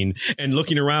amazing. And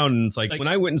looking around, and it's like when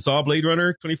I went and saw Blade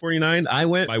Runner 2049,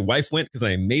 my wife went because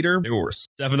I made her. There were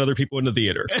 7 other people in the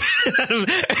theater.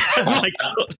 I'm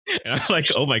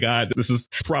like, oh my God, this is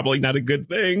probably not a good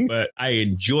thing. But I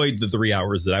enjoyed the 3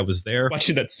 hours that I was there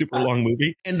watching that super long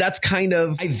movie. And that's kind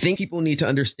of I think people need to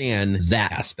understand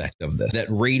that aspect of this, that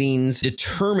ratings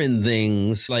determine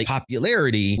things like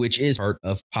popularity, which is part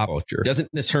of pop culture. It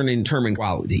doesn't necessarily determine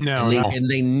quality. And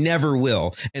they never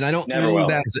will. And I don't mean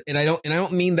that and I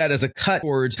don't mean that as a cut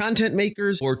towards content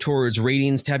makers or towards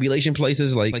ratings tabulation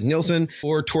places like Nielsen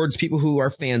or towards people who are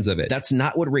fans of it. That's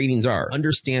not what ratings are.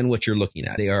 Understand what you're looking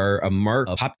at. They are a mark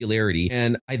of popularity,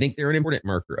 and I think they're an important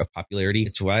marker of popularity.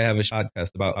 It's why I have a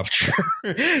podcast about pop culture.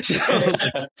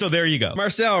 So there you go.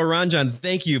 Marcel, Ranjan,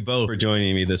 thank you both for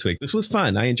joining me this week. This was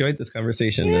fun. I enjoyed this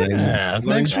conversation. Yeah,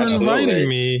 thanks for inviting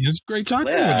me. It's great talking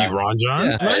with you,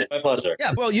 Ranjan. Yeah, it's my pleasure.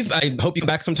 Yeah, well, I hope you come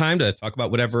back sometime to talk about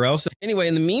whatever else. Anyway,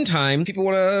 in the meantime, people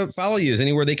want to follow you. Is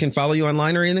anywhere they can follow you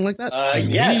online or anything like that?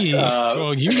 Yes.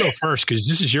 Well, you go first because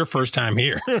this is your first time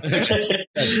here.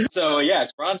 So,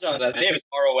 yes, Ranjan, my name is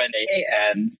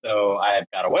RONJAN. So I've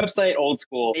got a website, old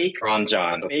school, fake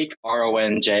Ranjan, fake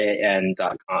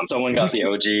RONJAN.com. Someone got the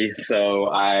OG, so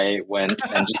I went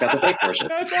and just got the fake version.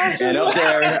 That's awesome. And up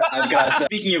there, I've got,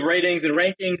 speaking of ratings and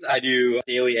rankings, I do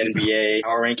daily NBA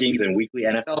power rankings and weekly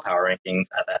NFL power rankings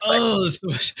at that site. Oh,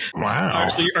 wow.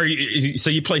 So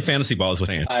you play fantasy balls with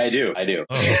hand? I do.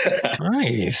 Oh,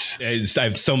 nice. I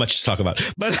have so much to talk about,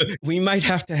 but we might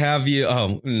have to have you.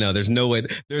 Oh no, there's no way.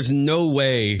 There's no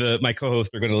way my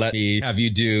co-hosts are going to let me have you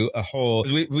do a whole.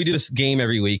 We do this game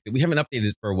every week. We haven't updated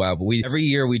it for a while, but every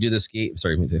year we do this game.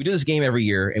 Sorry, we do this game every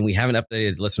year, and we haven't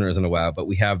updated listeners in a while. But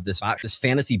we have this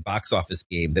fantasy box office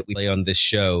game that we play on this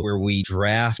show, where we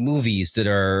draft movies that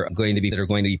are going to be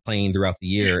playing throughout the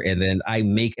year, and then I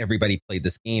make everybody play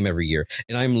this game every year.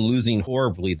 And I'm losing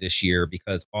horribly this year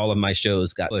because all of my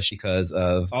shows got pushed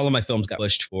all of my films got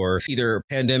pushed for either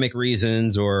pandemic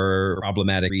reasons or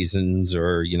problematic reasons,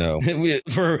 or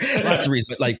for lots of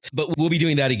reasons. But we'll be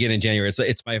doing that again in January.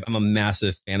 I'm a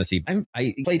massive fantasy. I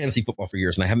played fantasy football for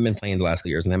years, and I haven't been playing the last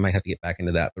years, and I might have to get back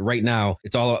into that. But right now,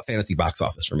 it's all about fantasy box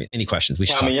office for me. Any questions? We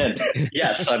should count me in.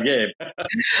 Yes, I'm game.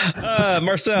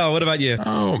 Marcel, what about you?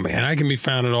 Oh man, I can be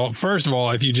found at all. First of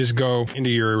all, if you just go into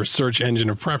your search engine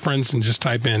of preference and just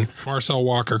type in Marcel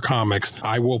Walker Comics,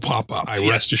 I will pop up. I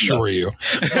rest assure you.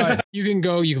 But you can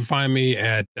find me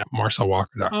at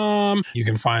marcelwalker.com. You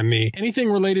can find me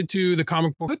anything related to the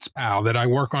comic book Putzpal that I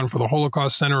work on for the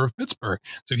Holocaust Center of Pittsburgh.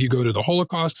 So if you go to the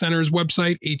Holocaust Center's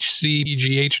website,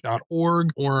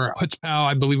 hcpgh.org, or Putzpal,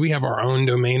 I believe we have our own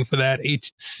domain for that,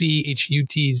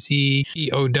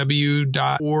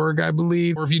 hchutzpeow.org, I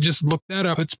believe. Or if you just look that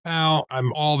up, Putzpal,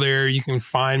 I'm all there. You can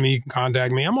find me. You can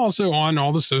contact me. I'm also on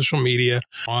all the social media,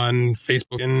 on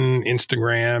Facebook and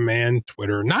Instagram and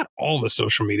Twitter. Not all the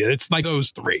social media. It's like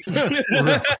those three. Because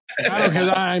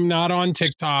I'm not on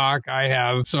TikTok. I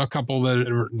have a couple that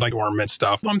are like ornament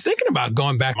stuff. I'm thinking about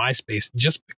going back to MySpace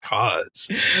just because.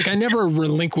 I never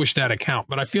relinquished that account,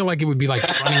 but I feel like it would be like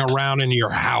running around in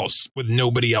your house with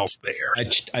nobody else there.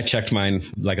 I checked mine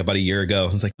like about a year ago.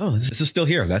 I was like, oh, this is still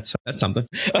here. That's something.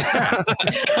 We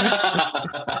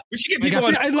should get people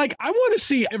I want to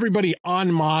see everybody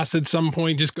en masse at some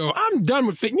point just go, I'm done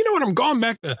with it. You know what? I'm going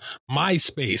back to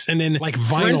MySpace. And then like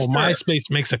vinyl, MySpace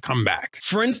makes a comeback.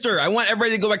 Friendster. I want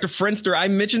everybody to go back to Friendster. I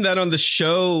mentioned that on the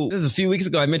show. This is a few weeks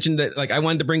ago. I mentioned that I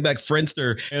wanted to bring back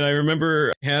Friendster. And I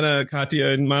remember Hannah, Katya,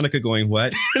 and Monica going,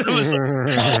 what? And I was like,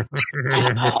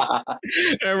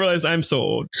 I realized I'm so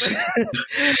old.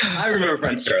 I remember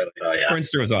Friendster. Oh, yeah.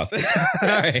 Friendster was awesome. All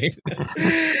right.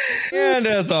 And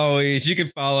as always, you can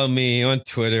follow me on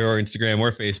Twitter or Instagram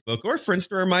or Facebook or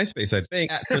Friendster or MySpace, I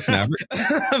think, at Chris Maverick.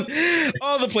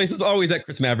 All the places, always at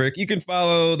Chris Maverick. You can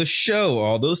follow the show,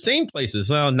 all those same places.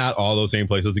 Well, not all those same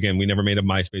places. Again, we never made a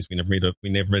MySpace. We never made a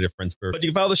Friendster. But you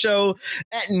can follow the show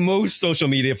at most social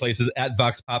media places at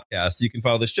Vox Popcast. You can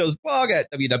follow the show's blog at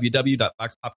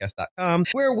www.voxpopcast.com,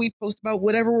 where we post about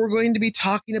whatever we're going to be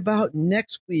talking about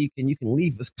next week. And you can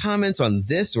leave us comments on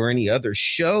this or any other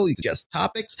show. You suggest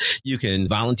topics. You can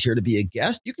volunteer to be a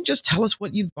guest. You can just tell us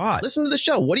what you thought. Listen to the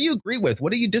show. What do you agree with?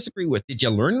 What do you disagree with? Did you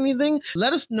learn anything?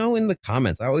 Let us know in the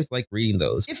comments. I always like reading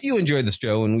those. If you enjoy this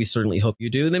show, and we certainly hope you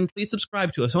do, then please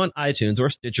subscribe to us on iTunes or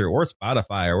Stitcher or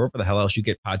Spotify or wherever the hell else you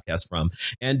get podcasts from.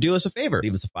 And do us a favor.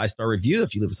 Leave us a 5-star review.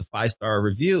 If you leave us a 5-star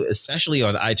review, especially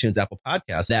on iTunes, Apple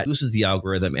Podcasts, that boosts the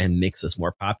algorithm and makes us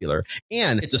more popular.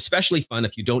 And it's especially fun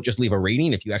if you don't just leave a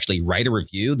rating, if you actually write a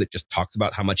review that just talks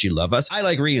about how much you love us. I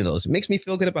like reading those. It makes me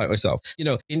feel good about myself. You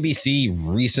know, NBC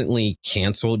recently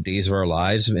canceled Days of Our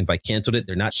Lives. And by canceled it,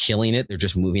 they're not killing it. They're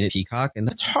just moving it to Peacock. And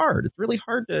that's hard. It's really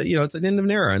hard to, you know, it's an end of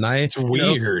an era. And it's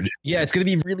weird. Yeah, it's going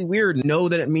to be really weird. Know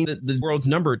that it means that the world's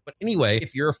numbered. But anyway,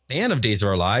 if you're a fan of Days of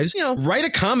Our Lives, you know, write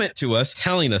a comment to us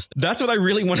telling us. That's what I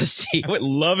really want to see. I would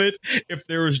love it if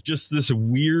there was just this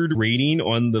weird rating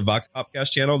on the Vox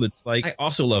Popcast channel that's like, I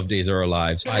also love Days of Our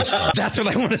Lives. 5 stars. That's what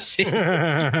I want to see.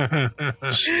 That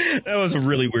was a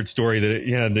really weird story that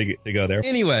you had to go there.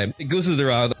 Anyway, it goes to the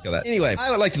round. Anyway,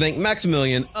 I would like to thank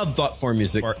Maximilian of Thought Form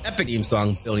Music for our epic theme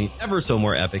song, building ever so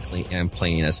more epically and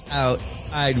playing us out.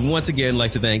 I'd once again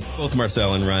like to thank both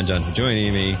Marcel and Ranjan for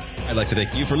joining me. I'd like to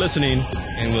thank you for listening,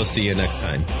 and we'll see you next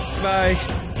time.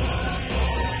 Bye.